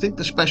movie, you think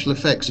the special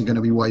effects are going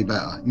to be way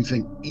better. You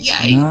think,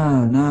 yay!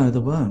 No, they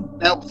weren't.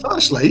 Now,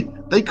 firstly,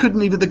 they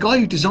couldn't even. The guy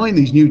who designed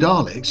these new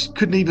Daleks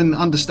couldn't even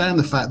understand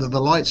the fact that the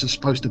lights are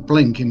supposed to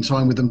blink in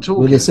time with them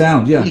talking. With the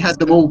sound, yeah. He had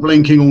them all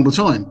blinking all the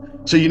time,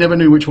 so you never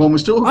knew which one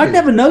was talking. I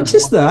never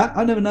noticed that.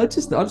 I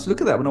just look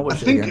at that when I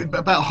watch it again. I think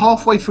about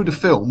halfway through the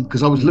film,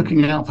 because I was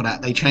looking out for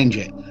that, they change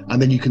it,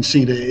 and then you can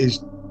see that it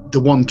is the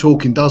one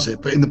talking does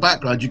it, but in the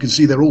background you can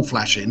see they're all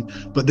flashing,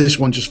 but this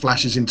one just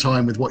flashes in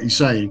time with what he's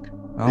saying.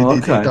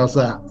 It does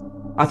that.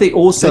 I think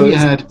also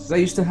they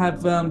used to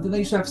have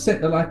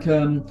set like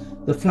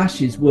the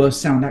flashes were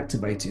sound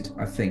activated.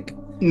 I think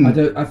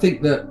I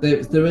think that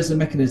there is a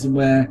mechanism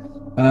where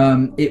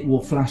it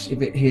will flash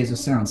if it hears a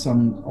sound.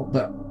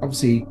 But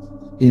obviously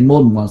in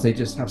modern ones they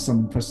just have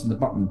someone pressing the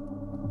button,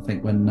 I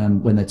think,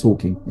 when they're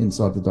talking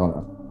inside the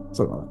Dalek,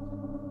 something like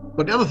that.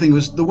 But the other thing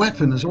was the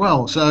weapon as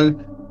well. So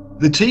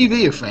the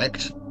TV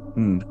effect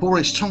for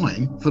its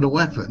time for the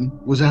weapon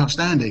was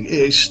outstanding. It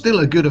is still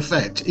a good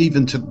effect,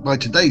 even by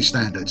today's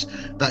standards.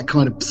 That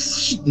kind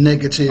of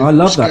negative. I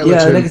love that.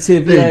 Yeah,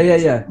 negative.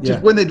 Thing. Yeah.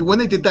 Just when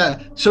they did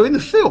that. So in the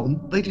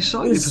film, they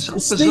decided for some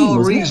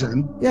bizarre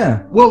reason.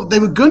 Yeah. Well, they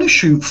were going to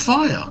shoot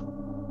fire.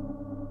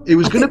 It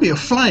was going to be a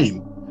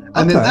flame,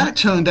 and then that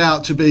turned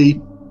out to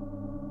be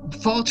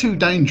far too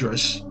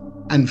dangerous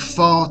and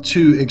far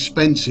too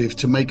expensive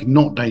to make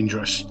not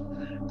dangerous.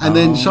 And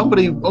then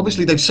somebody,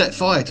 obviously they've set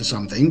fire to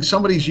something.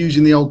 Somebody's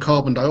using the old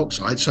carbon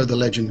dioxide, so the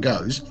legend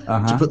goes,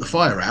 to put the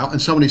fire out.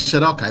 And somebody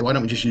said, okay, why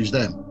don't we just use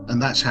them?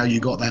 And that's how you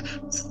got that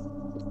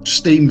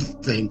steam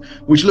thing,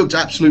 which looked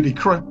absolutely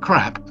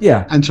crap.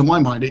 Yeah. And to my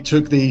mind, it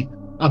took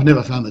I've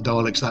never found the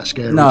Daleks that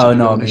scary.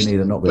 No, me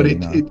neither, not really.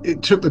 But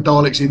it took the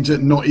Daleks into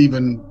not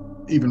even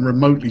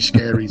remotely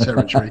scary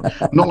territory.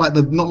 not like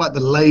the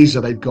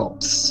laser they've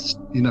got.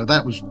 You know,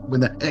 that was when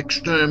they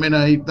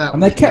exterminate.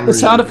 And they kept the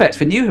sound effects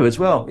for New Who as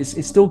well.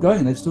 It's still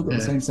going. They've still got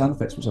the same sound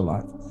effects, which I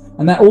like.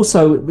 And that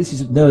also, this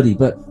is nerdy,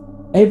 but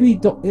every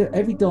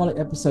Dalek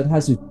episode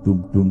has this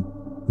boom, boom,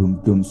 boom,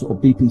 boom, sort of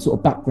beeping sort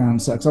of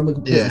background sound. Because I'm a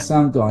computer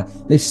sound guy.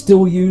 They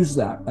still use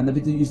that, and they've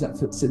been using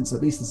that since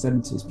at least the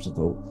 70s, which I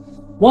thought.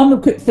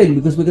 One quick thing,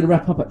 because we're going to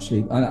wrap up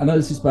actually. I know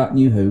this is about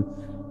New Who.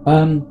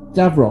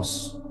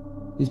 Davros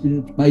has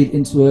been made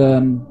into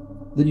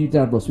the new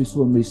Davros. We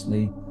saw him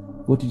recently.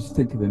 What did you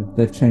think of him?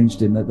 They've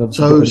changed him.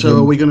 So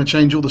are we going to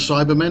change all the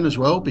Cybermen as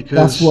well? Because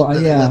that's what,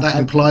 that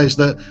implies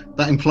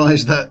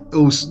that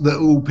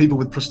all people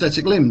with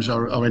prosthetic limbs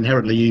are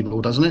inherently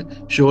evil, doesn't it?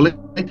 Surely.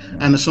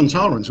 And the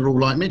Sontarans are all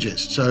like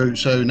midgets. So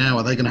now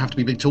are they going to have to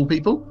be big tall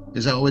people?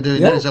 Is that what we're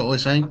doing? Is that what we're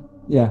saying?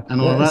 Yeah.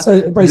 And all of that.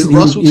 So basically,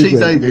 Russell T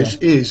Davies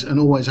is and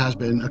always has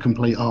been a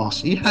complete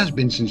arse. He has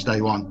been since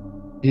day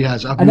one. He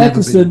has. And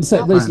Eccleston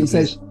basically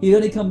says he'd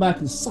only come back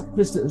and sack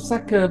Russell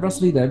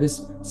T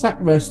Davies, sack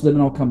the rest of them,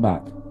 and I'll come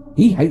back.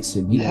 He hates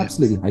him. He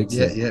absolutely hates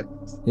him. Yeah.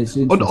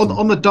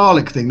 On the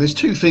Dalek thing, there's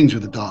two things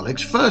with the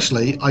Daleks.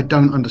 Firstly, I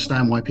don't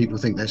understand why people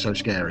think they're so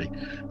scary.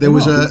 There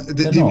was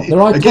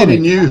again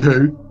in New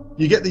Who,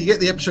 you get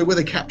the episode where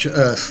they capture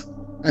Earth.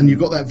 And you've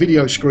got that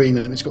video screen,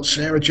 and it's got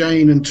Sarah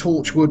Jane and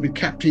Torchwood with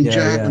Captain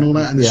Jack and all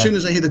that. And as soon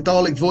as they hear the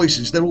Dalek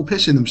voices, they're all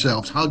pissing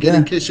themselves, hugging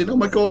and kissing. Oh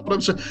my God!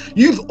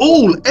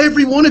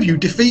 Every one of you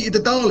defeated the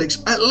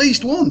Daleks at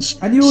least once.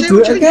 And you will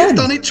do it again. You've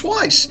done it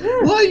twice. Yeah.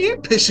 Why are you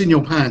pissing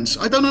your pants?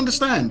 I don't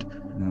understand.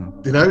 No.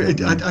 You know,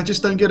 I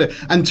just don't get it.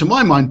 And to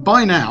my mind,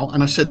 by now,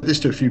 and I've said this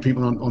to a few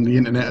people on the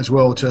internet as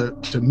well, to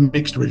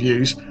mixed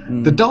reviews,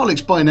 the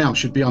Daleks by now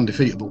should be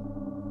undefeatable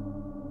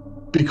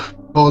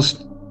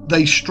because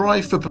they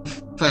strive for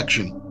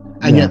perfection,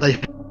 and yet they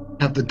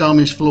have the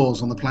dumbest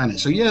flaws on the planet.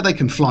 So they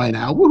can fly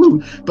now,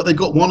 woohoo! But they've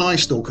got one eye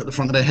stalk at the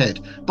front of their head.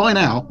 By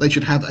now, they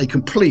should have a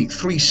complete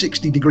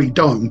 360-degree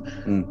dome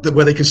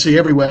where they can see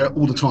everywhere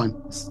all the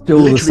time. Still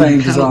literally, the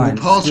same design.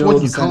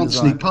 You can't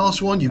sneak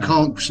past one. You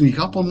can't sneak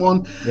up on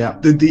one. Yeah.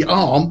 The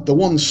arm, the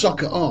one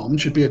sucker arm,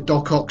 should be a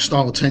Doc Ock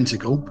style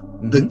tentacle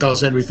that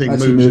does everything,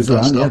 moves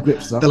and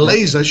does stuff. The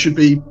laser should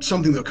be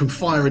something that can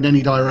fire in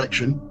any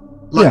direction.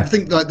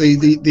 Think like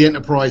the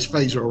Enterprise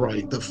phaser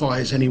array that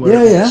fires anywhere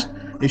else.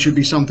 It should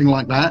be something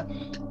like that.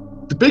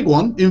 The big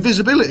one,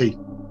 invisibility.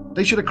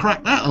 They should have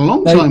cracked that a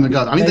long time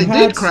ago. I mean, they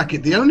did crack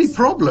it. The only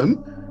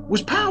problem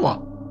was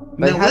power.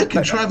 They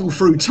can travel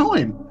through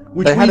time,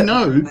 which we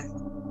know.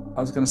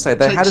 I was going to say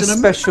they had a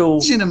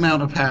special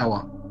amount of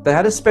power. They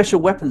had a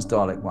special weapons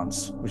Dalek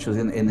once, which was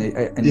in the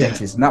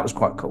 80s, and that was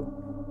quite cool.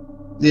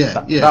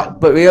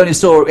 But we only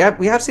saw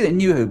we have seen it in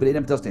New Who, but it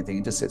never does anything.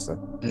 It just sits there.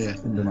 Yeah.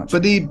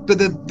 But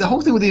the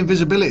whole thing with the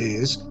invisibility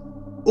is,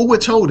 all we're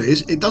told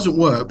is it doesn't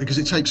work because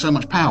it takes so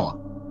much power.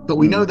 But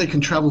we know they can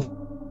travel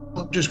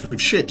not just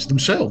with ships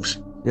themselves.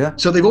 Yeah.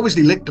 So they've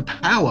obviously licked the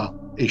power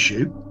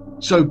issue.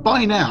 So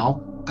by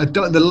now,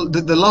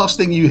 the last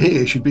thing you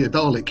hear should be a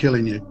Dalek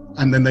killing you,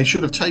 and then they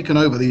should have taken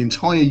over the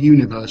entire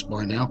universe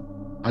by now.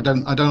 I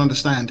don't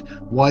understand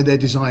why their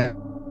desire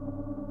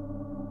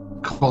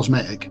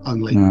cosmetic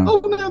only.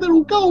 No. Oh, now they're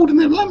all gold and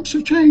their lamps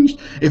have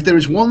changed. If there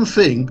is one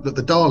thing that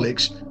the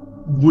Daleks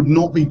would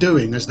not be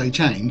doing as they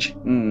change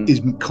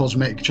is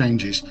cosmetic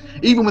changes.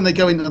 Even when they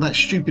go into that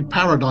stupid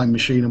paradigm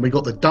machine and we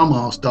got the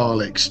dumbass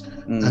Daleks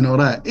and all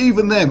that,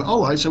 even them,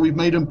 all right, so we've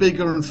made them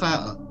bigger and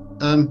fatter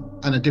and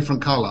a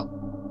different colour.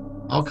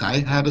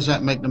 Okay, how does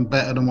that make them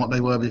better than what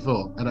they were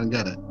before? I don't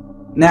get it.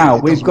 Now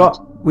we've got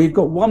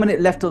 1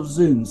 minute left of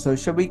Zoom, so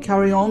shall we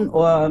carry on?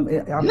 Or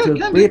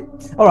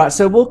all right,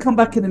 so we'll come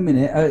back in a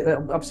minute.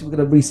 Obviously, we're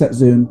going to reset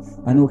Zoom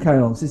and we'll carry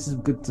on. So this is a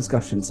good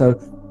discussion, so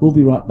we'll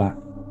be right back.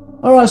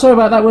 All right, sorry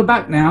about that. We're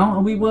back now,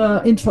 and we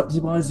were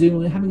interrupted by Zoom.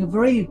 We're having a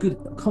very good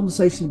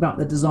conversation about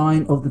the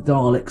design of the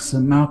Daleks,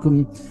 and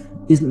Malcolm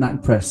isn't that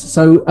impressed.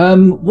 So,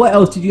 what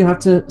else did you have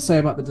to say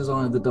about the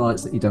design of the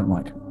Daleks that you don't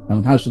like,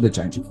 and how should they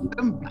change it?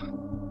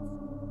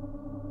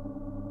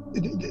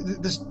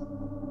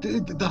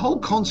 The whole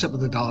concept of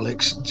the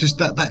Daleks, just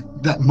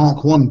that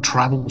Mark I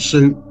travel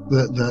suit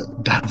that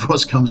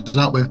Davros comes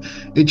up with,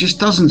 it just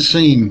doesn't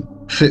seem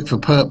fit for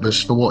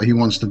purpose for what he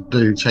wants to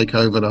do. Take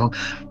over the whole.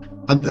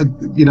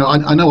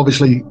 I know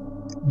obviously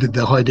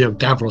the idea of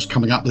Davros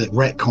coming up with it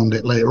retconned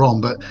it later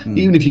on, but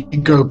even if you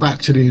go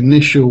back to the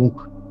initial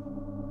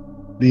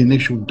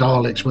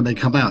Daleks when they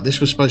come out, this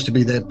was supposed to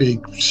be their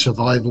big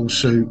survival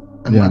suit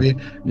and what have you,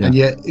 and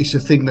yet it's a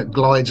thing that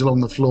glides along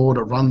the floor,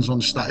 that runs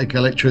on static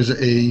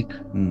electricity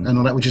and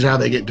all that, which is how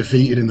they get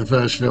defeated in the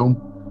first film.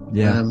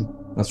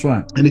 That's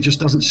right. And it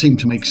just doesn't seem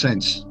to make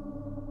sense.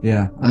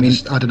 I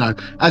don't know,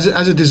 as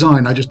a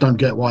design, I just don't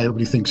get why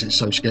everybody thinks it's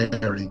so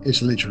scary.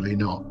 It's literally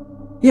not.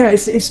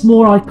 It's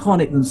more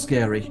iconic than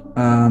scary.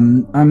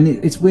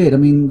 It's weird.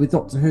 With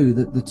Doctor Who,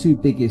 the two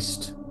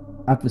biggest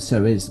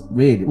adversaries,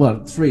 really,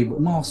 well, three,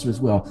 but Master as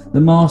well. The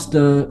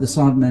Master, the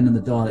Cybermen, and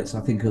the Daleks, I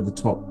think, are the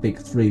top big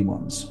three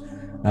ones.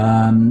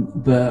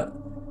 But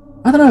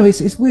I don't know.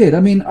 It's weird.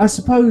 I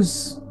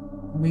suppose.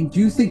 Do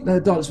you think the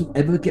Daleks will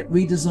ever get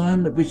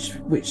redesigned,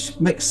 which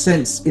makes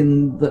sense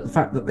in the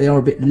fact that they are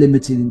a bit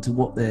limited into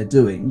what they're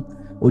doing,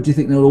 or do you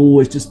think they'll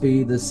always just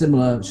be the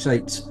similar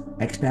shaped?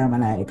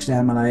 Exterminate.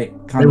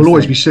 They will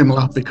always be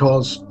similar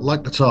because,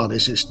 like the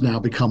TARDIS, it's now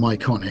become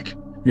iconic.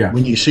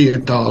 When you see a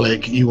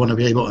Dalek, you want to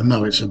be able to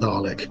know it's a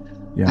Dalek.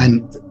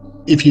 And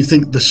if you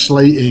think the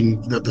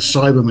slating that the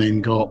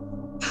Cybermen got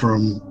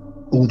from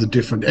all the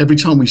different, every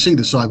time we see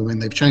the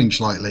Cybermen, they've changed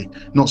slightly.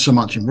 Not so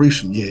much in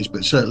recent years,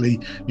 but certainly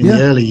in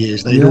the early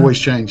years, they'd always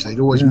changed. They'd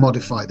always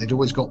modified. They'd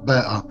always got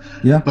better.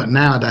 But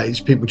nowadays,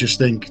 people just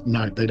think,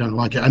 no, they don't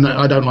like it. And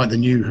I don't like the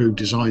new Who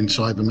designed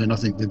Cybermen. I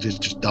think they're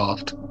just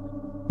daft.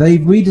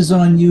 They've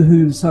redesigned New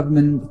Who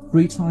Cybermen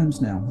 3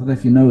 times now. I don't know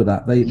if you know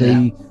that.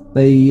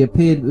 They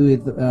appeared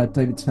with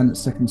David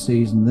Tennant's second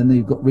season, then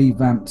they've got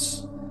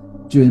revamped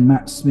during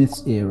Matt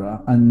Smith's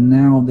era, and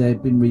now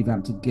they've been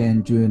revamped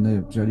again during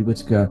the Jodie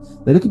Whittaker.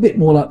 They look a bit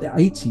more like the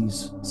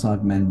 80s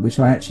Cybermen, which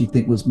I actually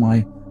think was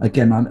I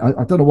don't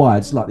know why, I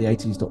just like the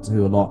 80s Doctor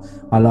Who a lot.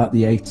 I like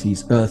the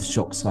 80s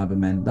Earthshock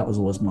Cybermen. That was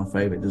always my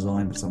favourite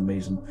design for some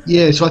reason.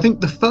 So I think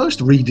the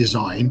first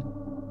redesign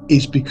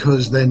is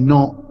because they're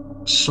not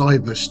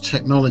Cybus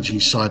technology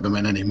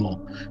Cybermen anymore.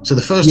 So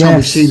the first time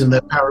we see them,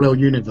 they're parallel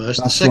universe.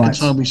 The second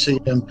time we see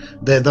them,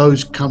 they're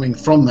those coming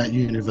from that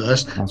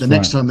universe. The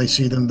next time they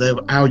see them, they're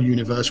our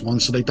universe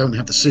ones, so they don't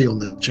have the C on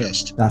their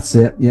chest. That's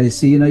it. You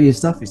see, your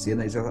stuff. You see,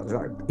 and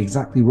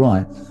exactly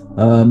right.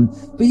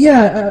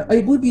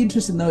 It would be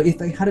interesting though if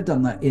they had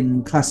done that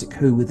in classic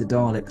Who with the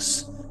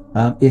Daleks.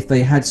 If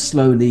they had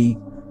slowly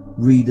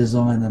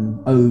redesigned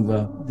them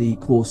over the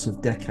course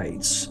of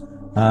decades.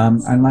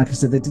 And like I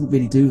said, they didn't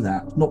really do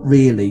that. Not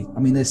really.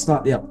 They're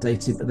slightly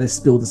updated, but they're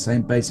still the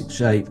same basic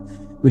shape.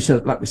 Which,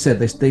 like we said,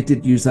 they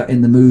did use that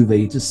in the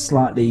movie, just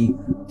slightly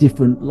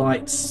different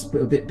lights,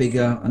 but a bit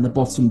bigger, and the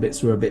bottom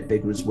bits were a bit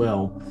bigger as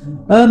well.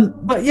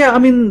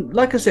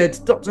 Like I said,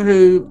 Doctor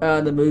Who,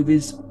 the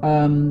movies.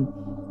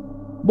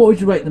 What would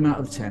you rate them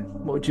out of 10?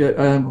 What would you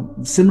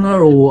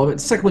similar or the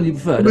second one you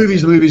prefer? The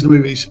movies.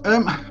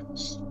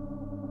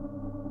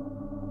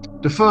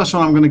 The first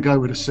one I'm going to go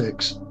with a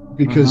 6.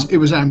 Because it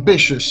was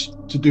ambitious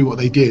to do what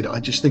they did. I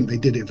just think they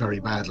did it very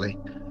badly.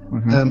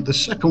 The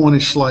second one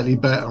is slightly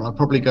better. I'll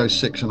probably go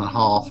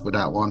 6.5 with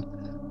that one.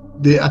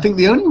 I think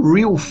the only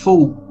real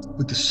fault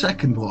with the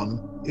second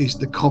one is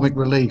the comic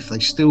relief. They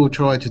still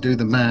try to do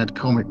the mad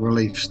comic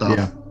relief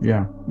stuff.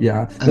 Yeah.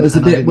 There was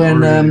a bit when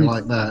really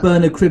like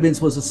Bernard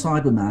Cribbins was a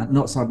Cyberman,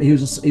 not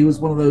Cyberman. He was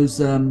one of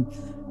those.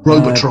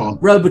 Robotron,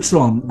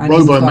 and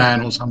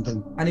Robo-Man or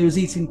something, and he was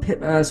eating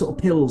sort of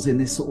pills in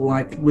this sort of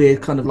like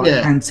weird kind of like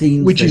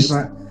canteen, which is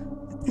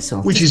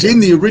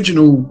in the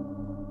original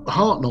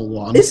Hartnell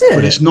one. Is it?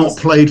 But it's not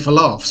played for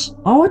laughs.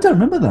 Oh, I don't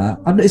remember that.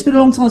 It's been a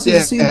long time since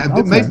I've seen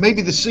it.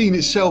 Maybe the scene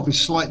itself is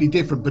slightly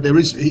different, but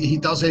he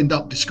does end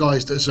up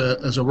disguised as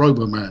a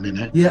Robo-Man in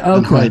it.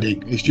 And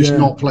hiding. It's just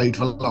not played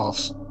for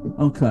laughs.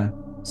 Okay.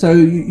 So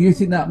you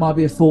think that might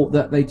be a fault,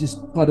 that they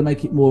just try to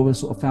make it more of a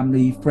sort of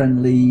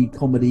family-friendly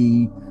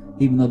comedy,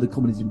 even though the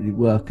comedy didn't really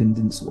work and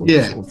didn't sort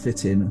of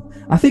fit in.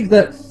 I think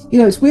that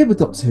it's weird with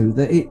Doctor Who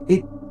that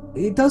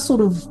it does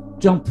sort of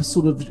jump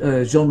sort of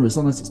genres.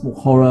 Unless it's more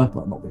horror,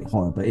 well, not really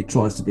horror, but it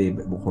tries to be a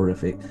bit more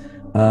horrific.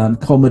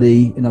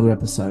 Comedy in other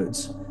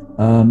episodes.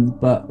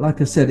 But like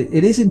I said,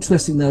 it is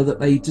interesting though that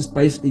they just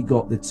basically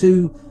got the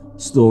two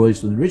stories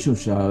from the original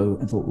show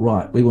and thought,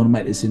 right, we want to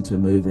make this into a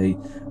movie,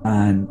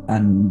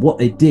 and what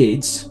they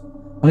did,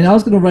 I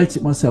was going to rate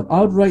it myself.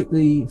 I would rate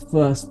the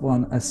first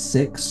one as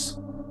 6,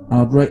 and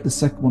I'd rate the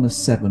second one as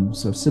 7,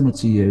 so similar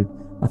to you.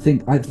 I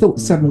thought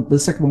the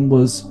second one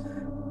was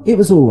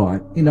all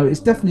right. It's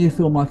definitely a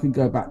film I can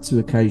go back to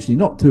occasionally,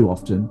 not too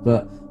often,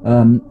 but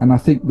and I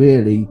think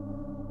really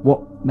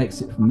what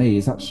makes it for me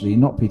is actually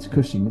not Peter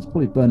Cushing, it's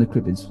probably Bernard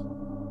Cribbins,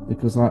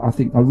 because I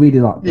think I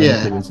really like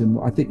Bernard Cribbins, and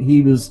I think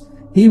he was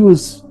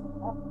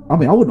I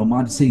wouldn't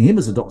mind seeing him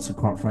as a doctor,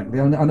 quite frankly.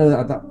 I know that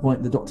at that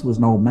point the doctor was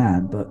an old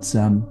man, but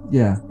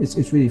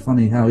it's really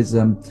funny how his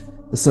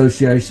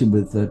association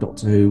with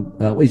Doctor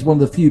Who. He's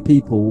one of the few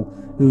people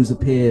who's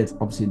appeared,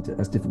 obviously,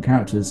 as different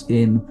characters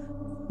in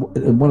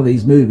one of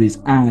these movies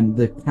and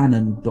the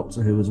canon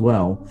Doctor Who as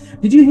well.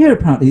 Did you hear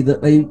apparently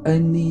that they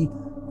in the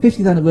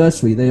 50th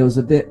anniversary, there was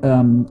a bit,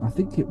 I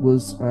think it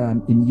was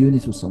in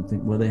Unit or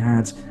something, where they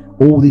had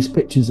all these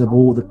pictures of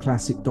all the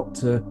classic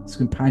Doctor's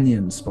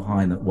companions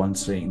behind that one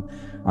scene.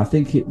 I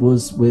think it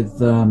was with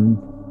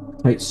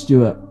Kate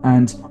Stewart,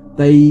 and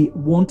they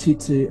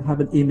wanted to have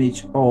an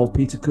image of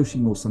Peter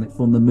Cushing or something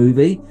from the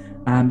movie,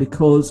 and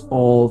because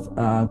of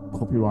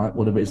copyright,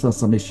 whatever, it's not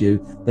some issue,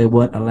 they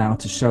weren't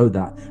allowed to show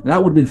that. And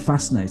that would have been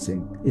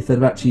fascinating if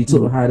they'd actually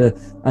sort of had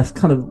a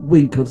kind of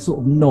wink or sort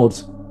of nod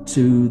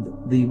to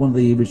one of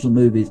the original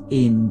movies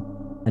in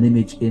an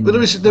image in. But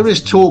there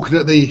is talk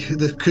that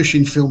the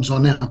Cushing films are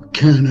now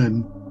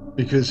canon,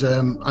 because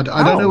I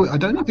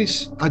don't know if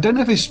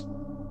it's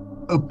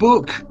a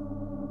book,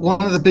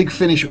 one of the Big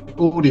Finish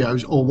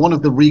audios, or one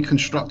of the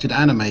reconstructed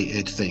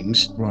animated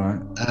things.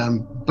 Right.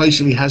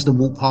 Basically has them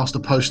walk past a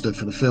poster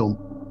for the film,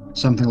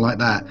 something like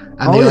that.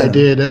 And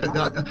idea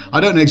that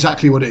I don't know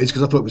exactly what it is,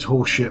 because I thought it was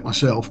horse shit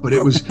myself, but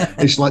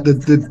it's like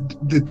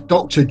the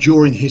Doctor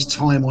during his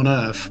time on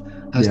Earth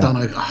has done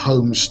a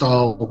home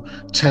style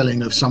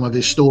telling of some of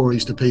his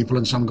stories to people,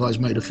 and some guys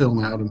made a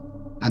film out of them,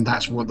 and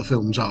that's what the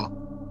films are.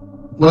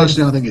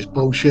 Personally, I think it's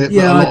bullshit,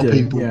 but a lot of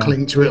people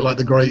cling to it like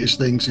the greatest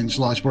thing since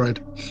sliced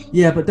bread.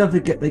 Yeah, but don't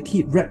forget, they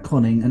keep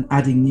retconning and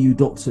adding new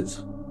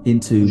Doctors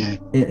into,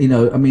 you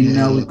know, I mean,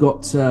 now we've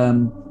got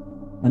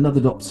another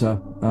Doctor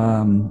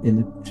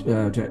in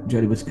the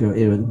Jodie Whittaker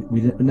era. We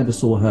never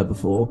saw her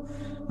before.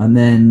 And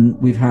then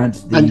we've had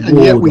and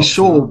yet we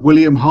saw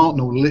William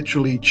Hartnell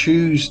literally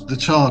choose the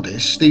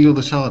TARDIS, steal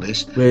the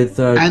TARDIS, with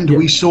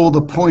we saw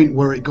the point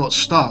where it got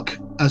stuck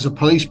as a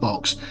police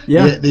box.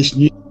 Yeah. Yet this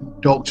new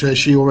Doctor,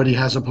 she already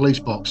has a police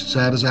box. So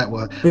how does that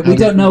work? But we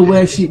don't know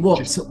where she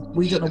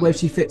we don't know where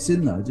she fits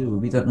in, though, do we?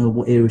 We don't know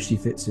what era she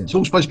fits in. It's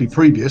all supposed to be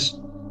previous.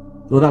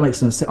 Well, that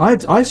makes no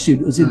sense. I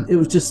assumed it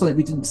was just something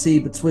we didn't see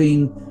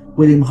between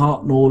William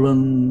Hartnell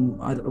and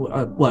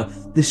well,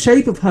 the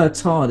shape of her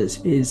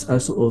TARDIS is a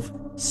sort of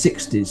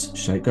 60s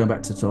shape, going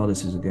back to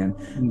TARDISes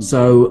again.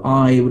 So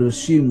I would have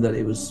assumed that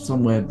it was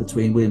somewhere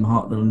between William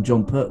Hartnell and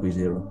John Pertwee's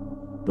era,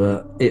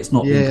 but it's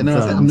not. Yeah, no,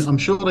 I'm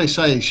sure they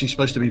say she's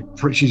supposed to be.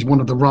 She's one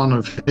of the run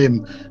of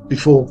him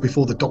before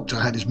the Doctor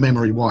had his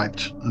memory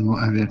wiped and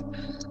what have you.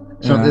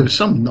 So there was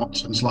some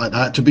nonsense like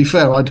that. To be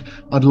fair,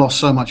 I'd lost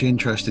so much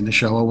interest in the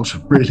show. I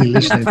wasn't really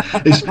listening.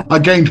 I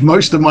gained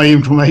most of my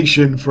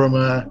information from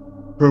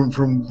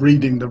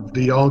reading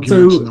the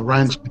arguments and the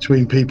rants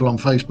between people on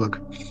Facebook.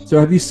 So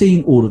have you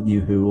seen all of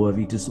New Who, or have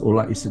you just, or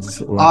like you said, just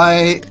sort of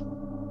like...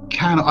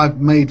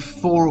 I've made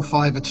 4 or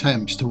 5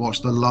 attempts to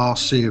watch the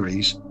last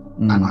series,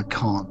 and I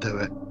can't do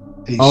it.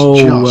 It's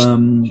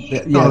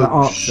the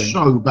art thing.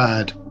 So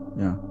bad.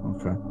 Yeah.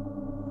 Okay.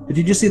 Did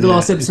you just see the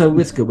last episode of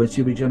Whittaker when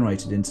she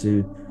regenerated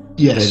into?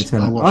 Yes,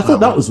 I thought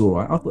that was all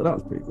right. I thought that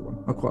was a pretty good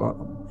one. I quite like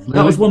that one. Really?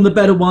 That was one of the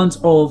better ones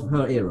of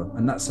her era,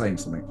 and that's saying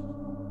something.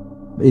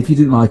 If you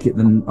didn't like it,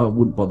 then I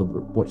wouldn't bother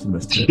watching the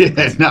rest of it.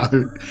 Yeah,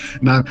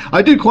 no.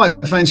 I do quite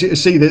fancy to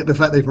see the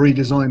fact they've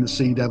redesigned the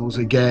Sea Devils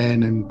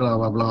again and blah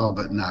blah blah.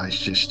 But no, it's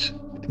just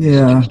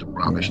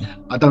rubbish. Yeah.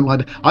 I don't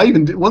like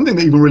it. One thing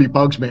that even really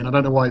bugs me, and I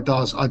don't know why it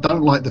does. I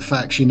don't like the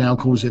fact she now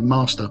calls him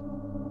Master.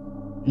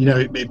 You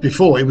know,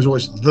 before it was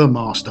always the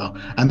Master,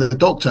 and the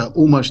Doctor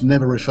almost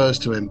never refers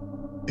to him.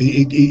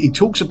 He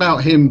talks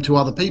about him to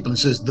other people and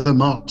says the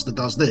Master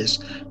does this,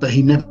 but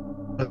he never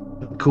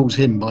calls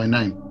him by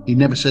name. He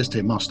never says to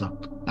him Master,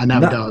 and now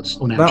he does,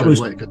 or now Jodie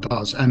Whittaker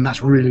does, and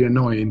that's really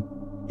annoying.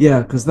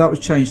 Yeah, because that was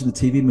changed in the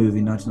TV movie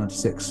in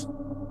 1996.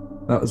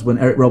 That was when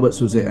Eric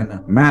Roberts was it,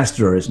 and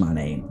Master is my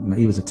name.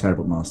 He was a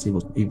terrible Master.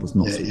 He was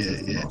not. Master.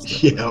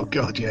 Yeah. Oh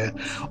God, yeah.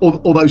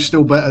 Although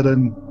still better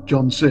than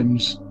John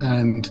Sims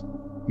and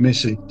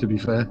Missy, to be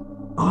fair.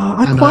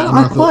 I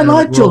quite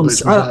like John.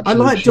 I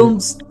like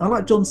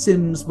John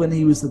Sims when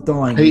he was the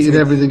dying. Hated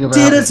everything about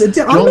it.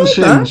 John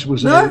Sims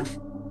was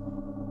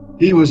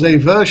he was a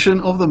version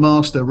of the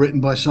Master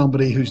written by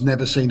somebody who's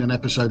never seen an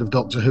episode of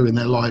Doctor Who in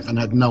their life and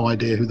had no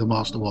idea who the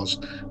Master was.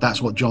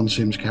 That's what John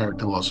Sims'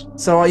 character was.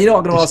 So you know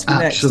what I'm going to ask you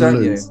next,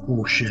 don't you?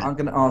 Bullshit. I'm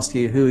going to ask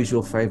you, who is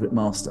your favourite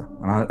Master?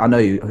 And I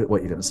know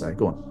what you're going to say.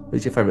 Go on.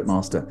 Who's your favourite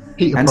Master?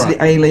 Peter Anthony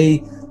Pratt. Ainley.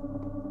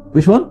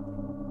 Which one?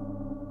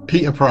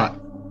 Peter Pratt.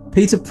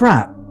 Peter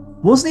Pratt.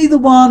 Wasn't he the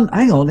one?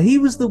 Hang on. He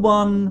was the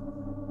one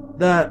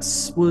that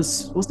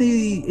wasn't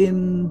he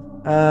in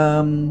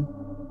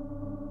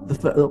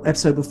the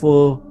episode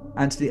before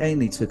Anthony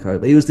Ainley took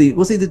over? Was he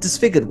the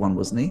disfigured one,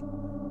 wasn't he?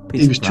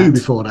 Peter Pratt. 2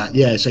 before that,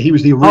 yeah. So he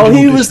was the original. Oh,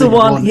 he was the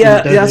one.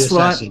 Yeah, that's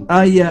Assassin. Right.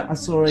 Oh, yeah.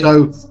 Sorry.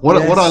 So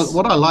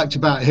what I liked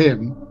about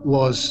him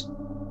was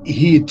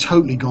he had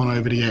totally gone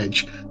over the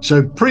edge.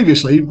 So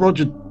previously,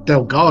 Roger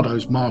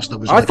Delgado's Master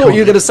was. I thought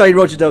you were going to say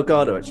Roger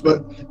Delgado, actually.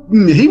 But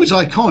he was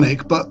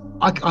iconic. But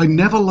I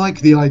never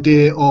liked the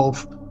idea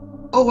of,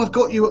 I've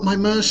got you at my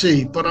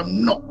mercy, but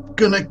I'm not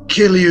gonna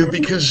kill you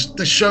because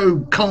the show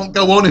can't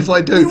go on if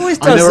I do. He always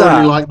does I never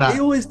really liked that. He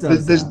always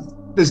does.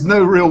 there's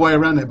no real way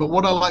around it. But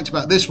what I liked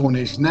about this one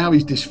is now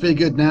he's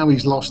disfigured, now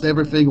he's lost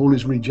everything, all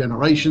his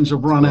regenerations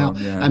have run out,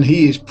 and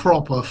he is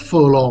proper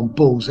full-on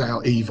balls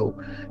out evil.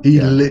 He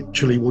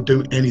literally will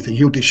do anything.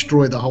 He'll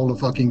destroy the whole of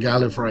fucking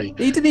Gallifrey.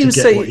 He didn't even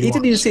see. He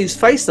didn't even see his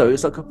face though. It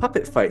was like a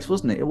puppet face,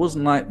 wasn't it? It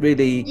wasn't like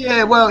really.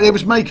 Yeah, well, it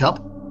was makeup.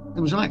 It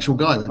was an actual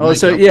guy. With oh, makeup.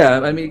 so yeah.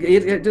 I mean, he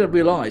didn't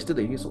realise, did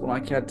he? He sort of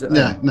like had.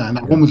 No,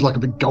 that one was like a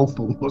big golf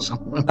ball or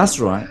something. That's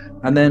right.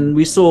 And then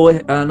we saw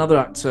another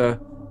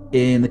actor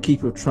in The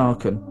Keeper of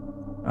Traken,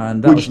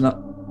 and that was not.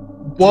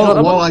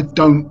 While I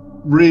don't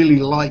really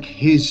like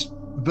his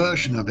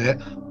version of it,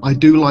 I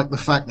do like the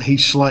fact that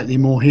he's slightly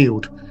more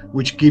healed,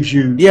 which gives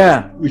you you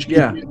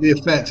the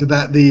effect of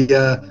that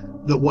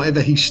that whatever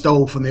he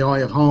stole from the Eye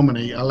of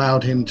Harmony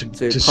allowed him to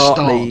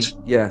partly,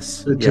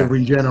 start to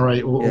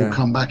regenerate or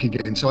come back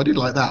again. So I did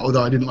like that,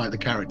 although I didn't like the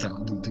character. I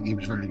didn't think he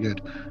was very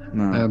good.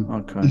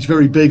 No, He's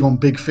very big on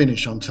Big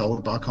Finish, I'm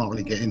told, but I can't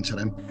really get into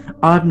them.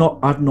 I've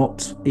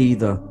not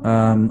either.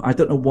 I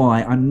don't know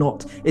why. I'm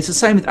not. It's the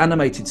same with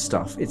animated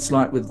stuff. It's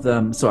like with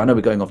so I know we're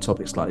going off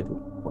topic slightly, but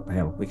what the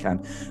hell, we can.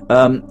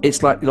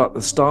 It's like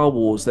the Star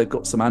Wars. They've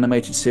got some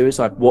animated series.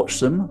 I've watched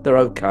them. They're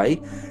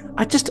okay.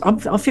 I'm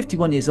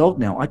 51 years old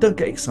now. I don't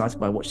get excited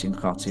by watching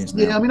cartoons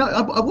now. Yeah, I mean,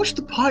 I watched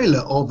the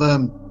pilot of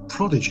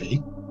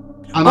Prodigy,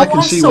 and I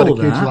can see why the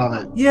kids love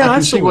it. Yeah, I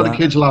can see why the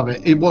kids love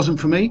it. It wasn't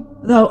for me.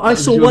 No, I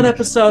saw one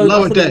episode.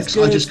 Lower Decks,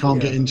 I just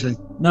can't get into.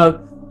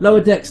 No,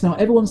 Lower Decks. Now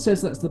everyone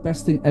says that's the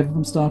best thing ever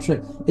from Star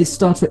Trek. It's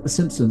Star Trek: The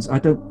Simpsons. I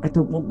don't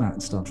want that in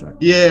Star Trek.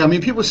 Yeah, I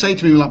mean, people say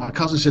to me, like my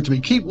cousin said to me,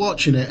 keep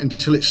watching it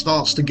until it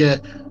starts to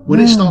get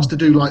it starts to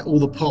do like all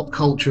the pop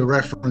culture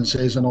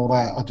references and all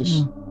that. I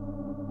just.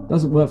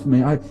 Doesn't work for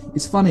me.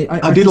 It's funny.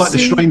 I did like the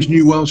Strange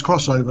New Worlds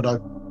crossover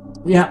though.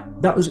 Yeah,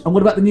 that was. And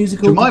what about the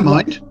musical? To my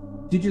mind,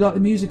 did you like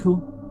the musical?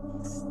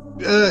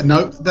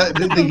 No,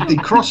 the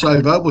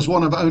crossover was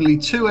one of only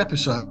 2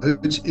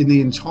 episodes in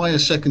the entire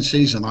second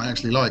season I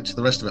actually liked.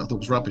 The rest of it I thought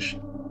was rubbish.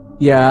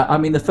 Yeah, I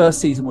mean the first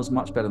season was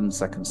much better than the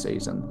second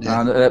season,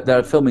 and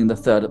they're filming the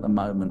third at the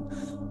moment.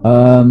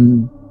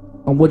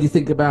 And what do you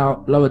think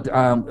about lower?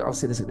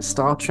 Obviously, there's a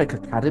Star Trek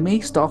Academy,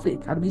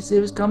 Starfleet Academy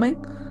series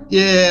coming.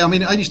 Yeah, I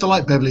mean, I used to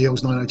like Beverly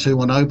Hills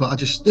 90210, but I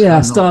just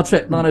Star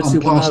Trek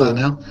 90210. I'm past that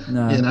now.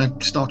 No. You know,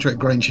 Star Trek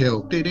Grange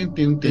Hill. You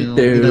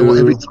know what?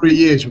 Every 3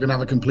 years we're gonna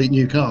have a complete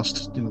new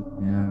cast. You know.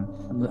 Yeah.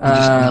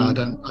 I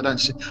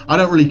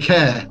don't really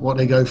care what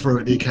they go through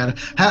at the academy.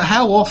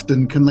 How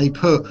often can they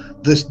put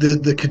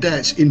the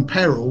cadets in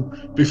peril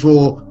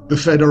before the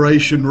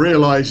Federation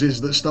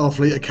realizes that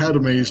Starfleet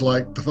Academy is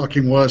like the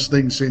fucking worst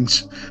thing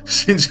since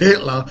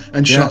Hitler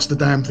and shuts the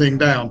damn thing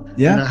down?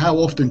 Yeah. You know, how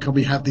often can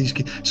we have these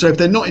kids? So if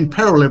they're not in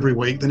peril every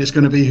week, then it's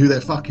going to be who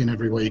they're fucking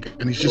every week,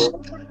 and it's just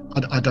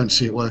I don't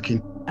see it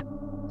working.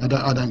 I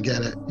don't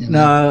get it. You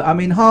know? No, I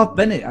mean Harv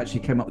Bennett actually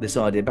came up with this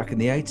idea back in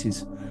the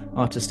 80s.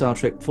 After Star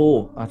Trek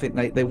 4, I think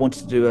they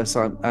wanted to do a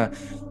Star Trek,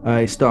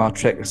 a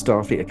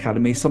Starfleet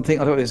Academy, something.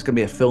 I don't know if it's going to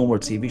be a film or a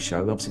TV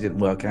show. Obviously, it didn't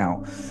work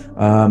out.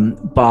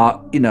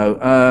 But you know,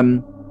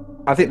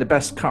 I think the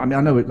best. I mean,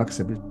 I know, like I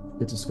said,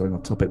 we're just going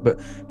off topic, but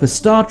for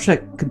Star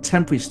Trek,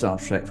 contemporary Star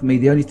Trek, for me,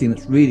 the only thing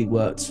that's really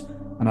worked,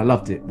 and I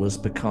loved it, was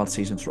Picard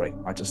season 3.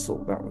 I just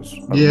thought that was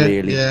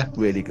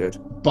really good.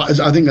 But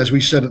I think, as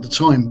we said at the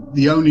time,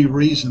 the only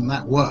reason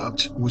that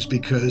worked was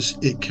because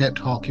it kept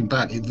harking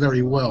back. It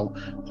very well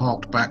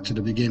harked back to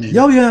the beginning.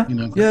 Oh yeah, you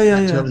know, yeah.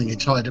 Everything, it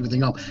tied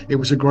everything up. It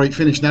was a great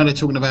finish. Now they're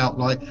talking about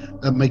like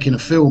making a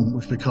film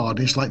with Picard.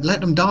 It's like,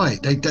 let them die.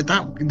 They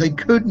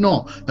could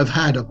not have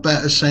had a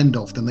better send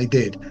off than they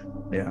did.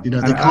 Yeah, you know,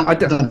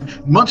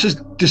 much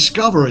as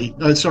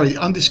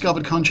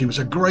Undiscovered Country was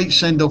a great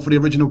send off for the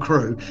original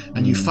crew,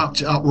 and you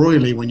fucked it up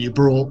royally when you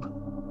brought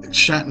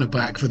Shatner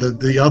back for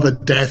the other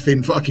death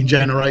in fucking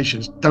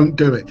Generations. Don't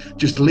do it.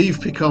 Just leave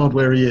Picard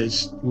where he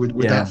is with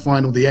that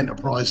final, the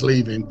Enterprise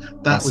leaving.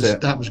 That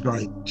was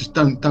great. Just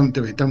don't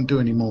do it. Don't do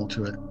any more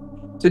to it.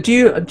 So do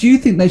you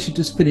think they should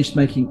just finish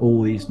making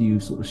all these new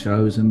sort of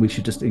shows, and we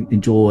should just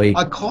enjoy?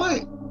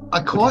 I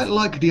quite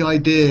like the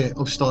idea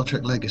of Star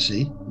Trek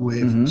Legacy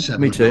with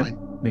 7 and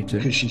 9. Me too.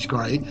 Because she's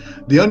great.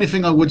 The only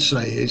thing I would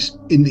say is,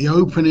 in the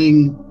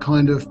opening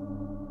kind of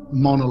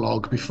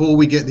monologue, before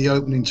we get the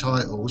opening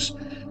titles,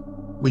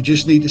 we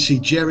just need to see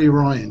Jerry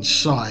Ryan,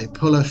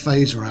 pull her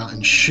phaser out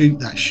and shoot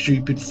that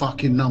stupid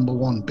fucking number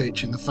 1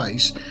 bitch in the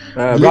face.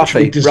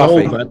 Literally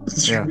dissolve her.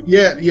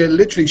 Yeah,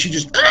 literally, she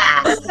just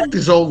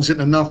dissolves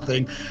into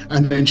nothing,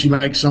 and then she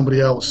makes somebody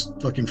else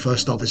fucking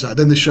first officer.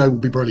 Then the show will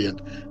be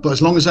brilliant. But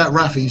as long as that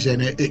Raffi's in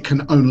it, it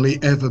can only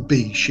ever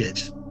be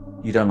shit.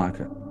 You don't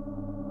like it?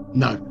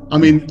 No. I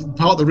mean,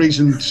 part of the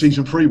reason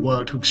season 3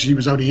 worked was she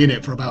was only in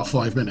it for about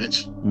 5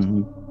 minutes.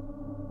 Mm-hmm.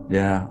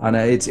 Yeah, I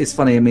know. It's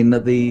funny. I mean,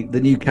 the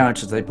new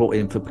characters they brought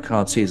in for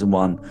Picard season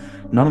 1,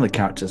 none of the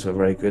characters were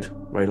very good,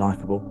 very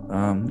likable.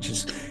 Which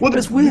is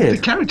it's weird.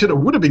 The character that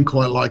would have been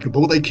quite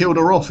likable, they killed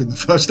her off in the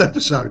first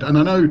episode, and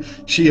I know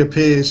she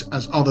appears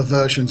as other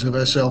versions of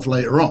herself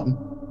later on,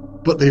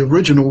 but the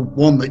original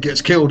one that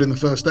gets killed in the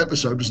first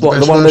episode was the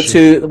best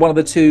version. One of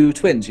the two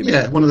twins. You mean?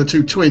 Yeah, one of the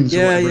 2 twins.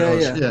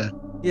 Yeah.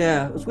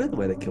 Yeah, it was weird the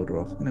way they killed her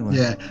off. Anyway.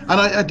 Yeah,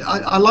 and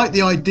I like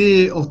the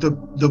idea of the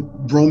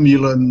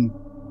Romulan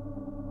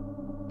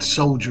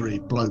soldiery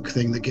bloke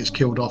thing that gets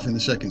killed off in the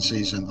second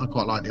season. I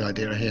quite like the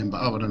idea of him, but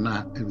other than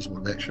that, it was a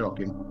bit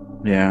shocking.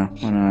 Yeah,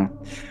 I know.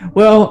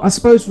 Well, I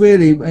suppose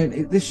really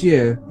this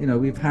year,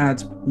 we've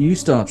had new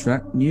Star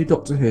Trek, new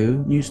Doctor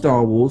Who, new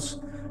Star Wars,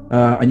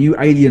 a new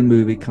Alien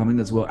movie coming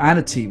as well, and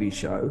a TV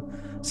show.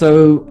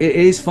 So it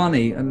is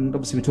funny, and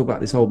obviously we talk about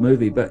this whole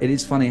movie, but it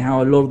is funny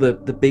how a lot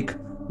of the big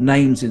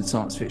names in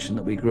science fiction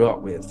that we grew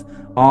up with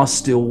are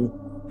still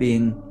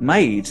being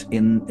made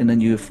in a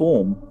new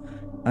form.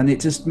 And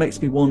it just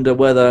makes me wonder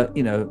whether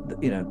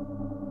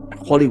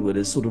Hollywood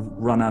has sort of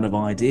run out of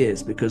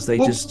ideas because they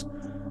just,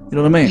 you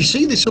know what I mean? You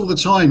see this all the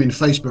time in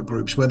Facebook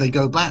groups where they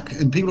go back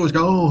and people always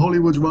go, "Oh,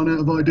 Hollywood's run out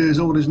of ideas.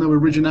 Oh, there's no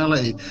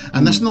originality,"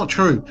 and that's not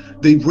true.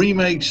 The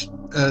remakes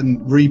and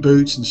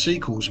reboots and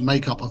sequels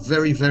make up a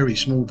very, very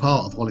small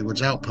part of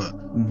Hollywood's output,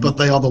 but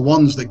they are the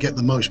ones that get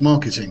the most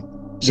marketing.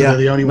 So they're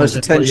the only ones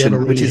that attention,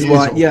 really which is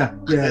why,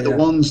 they're the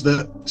ones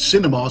that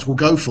cinemas will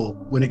go for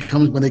when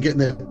they're getting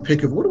their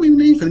pick of what do we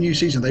need for the new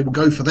season. They will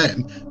go for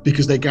them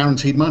because they're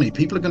guaranteed money.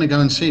 People are going to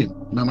go and see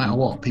them no matter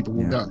what. People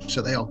will go,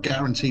 so they are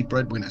guaranteed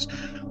breadwinners.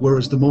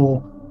 Whereas the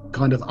more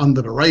kind of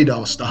under the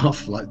radar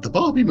stuff, like the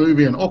Barbie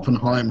movie and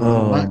Oppenheimer and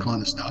all that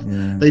kind of stuff,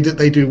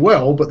 they do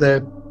well, but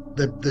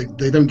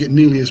they don't get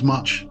nearly as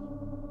much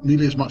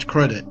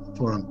credit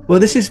for them. Well,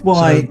 this is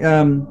why.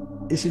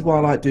 This is why I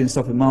like doing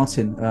stuff with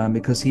Martin,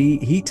 because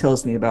he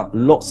tells me about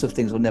lots of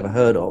things I've never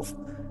heard of,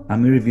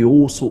 and we review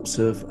all sorts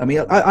of. I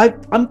mean,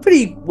 I'm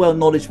pretty well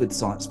knowledge with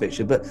science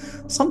fiction, but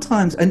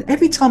sometimes, and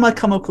every time I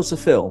come across a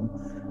film,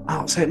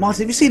 I'll say,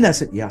 "Martin, have you seen that?" I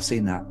said, "Yeah, I've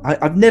seen that."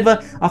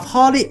 I've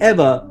hardly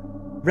ever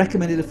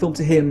recommended a film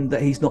to him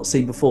that he's not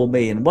seen before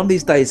me, and one of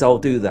these days I'll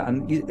do that.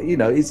 And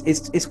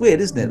it's weird,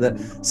 isn't it, that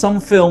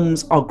some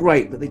films are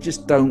great but they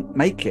just don't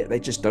make it, they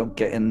just don't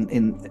get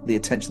in the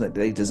attention that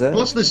they deserve.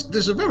 Plus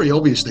there's a very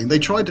obvious thing. They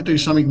tried to do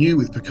something new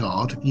with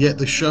Picard, yet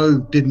the show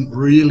didn't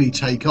really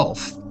take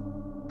off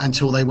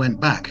until they went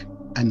back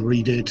and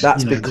redid.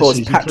 That's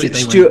because Patrick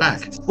Stewart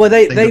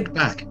they looked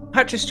back.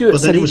 Patrick Stewart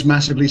but then it was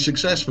massively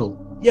successful.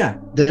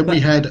 Then we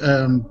had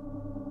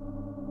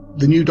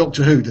the new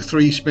Doctor Who, the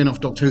 3 spin-off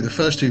Doctor Who. The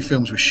first 2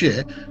 films were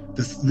shit.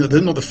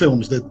 They're not the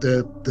films,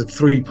 the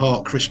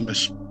 3-part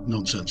Christmas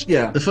nonsense.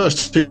 The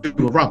first 2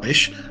 were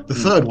rubbish. The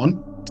third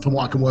one, from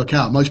what I can work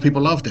out, most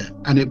people loved it.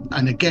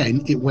 And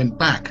again, it went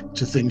back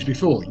to things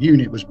before.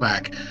 Unit was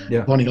back.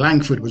 Bonnie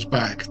Langford was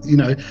back. We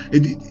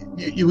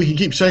can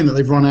keep saying that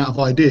they've run out of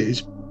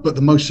ideas, but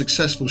the most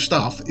successful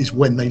stuff is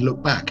when they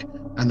look back.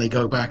 And they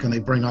go back and they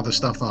bring other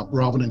stuff up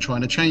rather than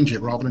trying to change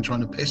it, rather than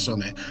trying to piss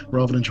on it,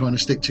 rather than trying to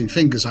stick 2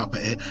 fingers up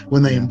at it.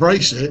 When they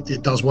embrace it,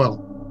 it does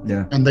well.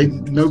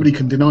 And nobody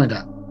can deny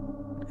that.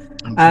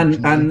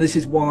 And this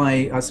is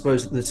why I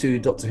suppose the 2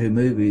 Doctor Who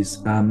movies,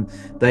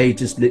 they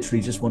just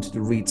literally just wanted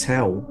to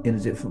retell in a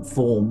different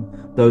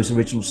form those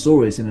original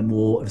stories in a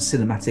more of a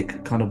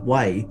cinematic kind of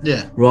way,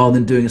 rather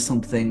than doing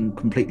something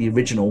completely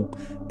original,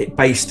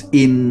 based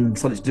in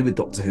something to do with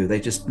Doctor Who. They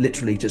just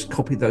literally just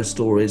copied those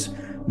stories,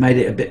 made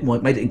it a bit more,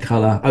 made it in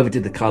colour,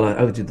 overdid the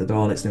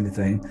Daleks and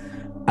everything.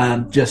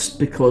 Just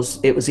because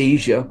it was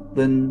easier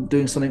than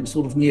doing something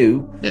sort of new,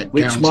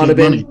 which might have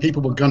been.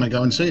 People were gonna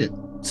go and see it.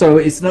 So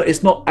it's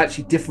not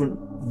actually different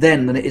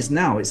then than it is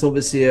now. It's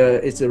obviously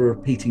a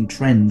repeating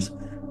trend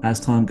as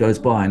time goes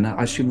by, and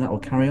I assume that will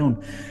carry on.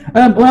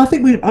 Well, I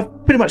think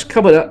I've pretty much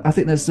covered it. I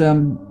think there's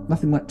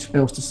nothing much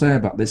else to say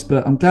about this,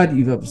 but I'm glad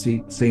you've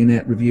obviously seen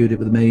it, reviewed it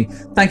with me.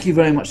 Thank you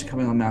very much for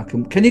coming on,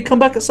 Malcolm. Can you come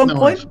back at some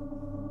point?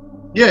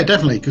 Yeah,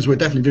 definitely, because we're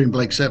definitely doing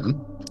Blake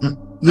 7.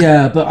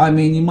 Yeah, but I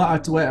mean, you might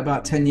have to wait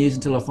about 10 years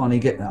until I finally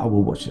get there. I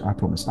will watch it, I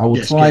promise. I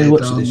will try and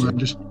watch it this year.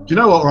 Do you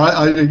know what,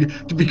 right?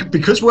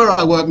 Because where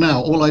I work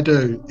now, all I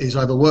do is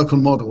either work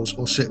on models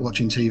or sit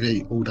watching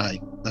TV all day.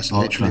 That's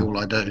literally all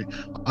I do.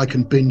 I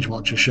can binge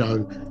watch a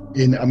show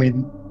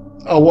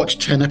I'll watch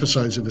 10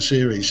 episodes of a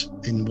series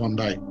in one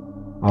day.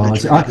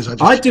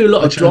 I do a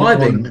lot of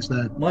driving.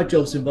 My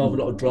jobs involve a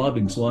lot of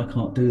driving, so I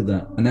can't do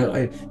that. And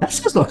that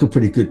sounds like a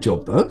pretty good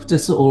job, though.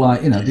 Just sort of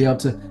like, be able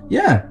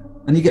to,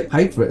 and you get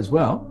paid for it as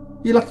well.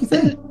 You're lucky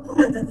thing.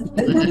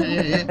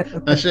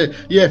 That's it.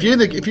 Yeah, if you're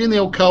in the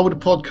old car with a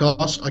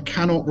podcast, I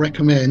cannot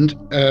recommend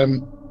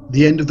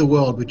The End of the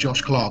World with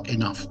Josh Clark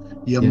enough.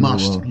 You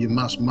must.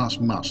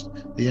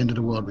 The End of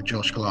the World with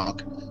Josh Clark.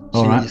 See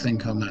what you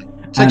think on that.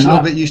 It takes a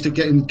little bit used to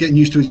getting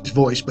used to his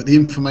voice, but the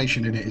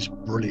information in it is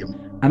brilliant.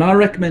 And I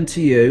recommend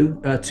to you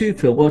 2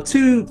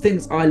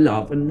 things I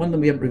love, and one of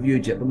them we haven't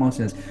reviewed yet, but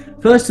Martin has.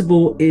 First of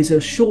all, is a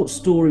short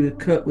story with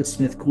Kurtwood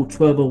Smith called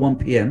 12:01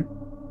 PM.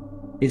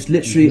 It's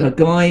literally a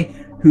guy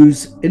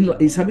who's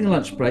having a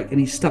lunch break and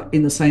he's stuck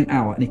in the same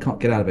hour and he can't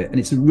get out of it. And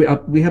it's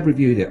we have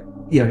reviewed it.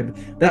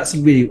 That's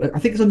really. I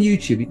think it's on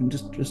YouTube. You can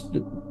just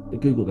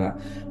Google that.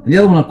 And the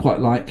other one I quite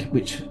like,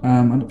 which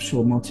I'm not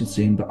sure Martin's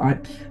seen, but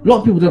a lot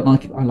of people don't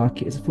like it. I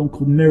like it. It's a film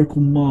called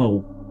Miracle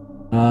Mile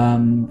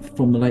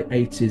from the late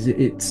 80s.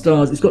 It's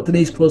got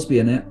Denise Crosby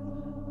in it.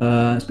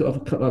 It's got a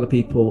couple other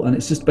people, and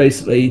it's just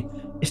basically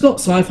It's not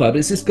sci-fi, but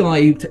it's this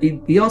guy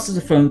he answers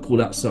a phone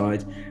call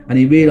outside, and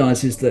he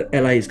realizes that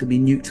LA is going to be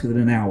nuked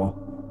within an hour,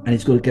 and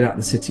he's got to get out of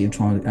the city and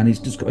try. And he's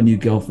just got a new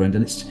girlfriend,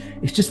 and it's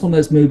just one of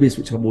those movies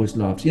which I've always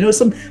loved. You know,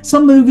 some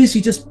movies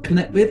you just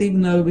connect with,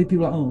 even though people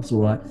are like, oh, it's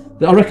all right.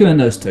 But I recommend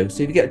those two.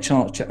 So if you get a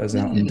chance, check those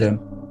out, and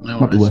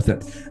might be worth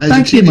it. There's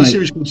Thank a you, TV mate.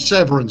 series called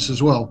Severance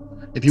as well.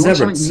 If you want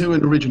Severance. something new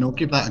and original,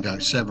 give that a go.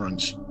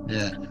 Severance.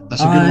 Yeah,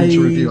 that's a good one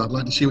to review. I'd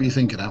like to see what you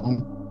think of that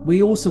one.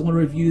 We also want to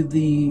review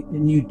the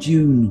new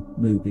Dune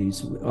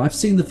movies. I've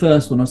seen the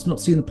first one. I've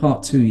not seen the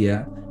part 2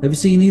 yet. Have you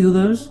seen either of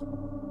those?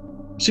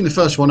 I've seen the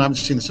first one. I haven't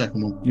seen the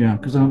second one. Yeah,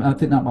 because I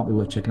think that might be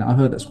worth checking out. I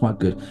heard that's quite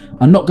good.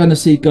 I'm not going to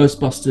see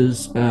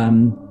Ghostbusters.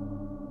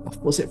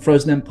 What's it?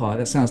 Frozen Empire.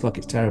 That sounds like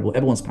it's terrible.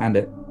 Everyone's panned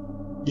it.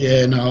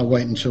 Yeah, no, I'll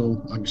wait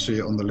until I can see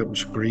it on the little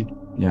screen.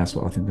 Yeah, that's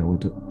what I think I will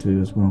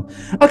do as well.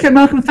 Okay,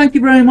 Malcolm, thank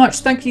you very much.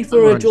 Thank you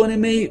for joining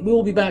me.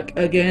 We'll be back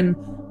again,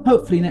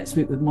 hopefully next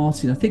week with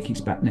Martin. I think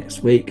he's back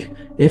next week.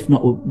 If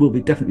not, we'll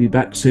definitely be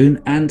back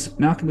soon. And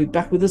Malcolm will be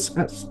back with us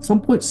at some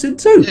point soon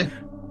too. Yeah.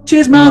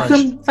 Cheers,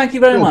 Malcolm. Thank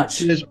you very much.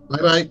 Cheers.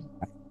 Bye-bye.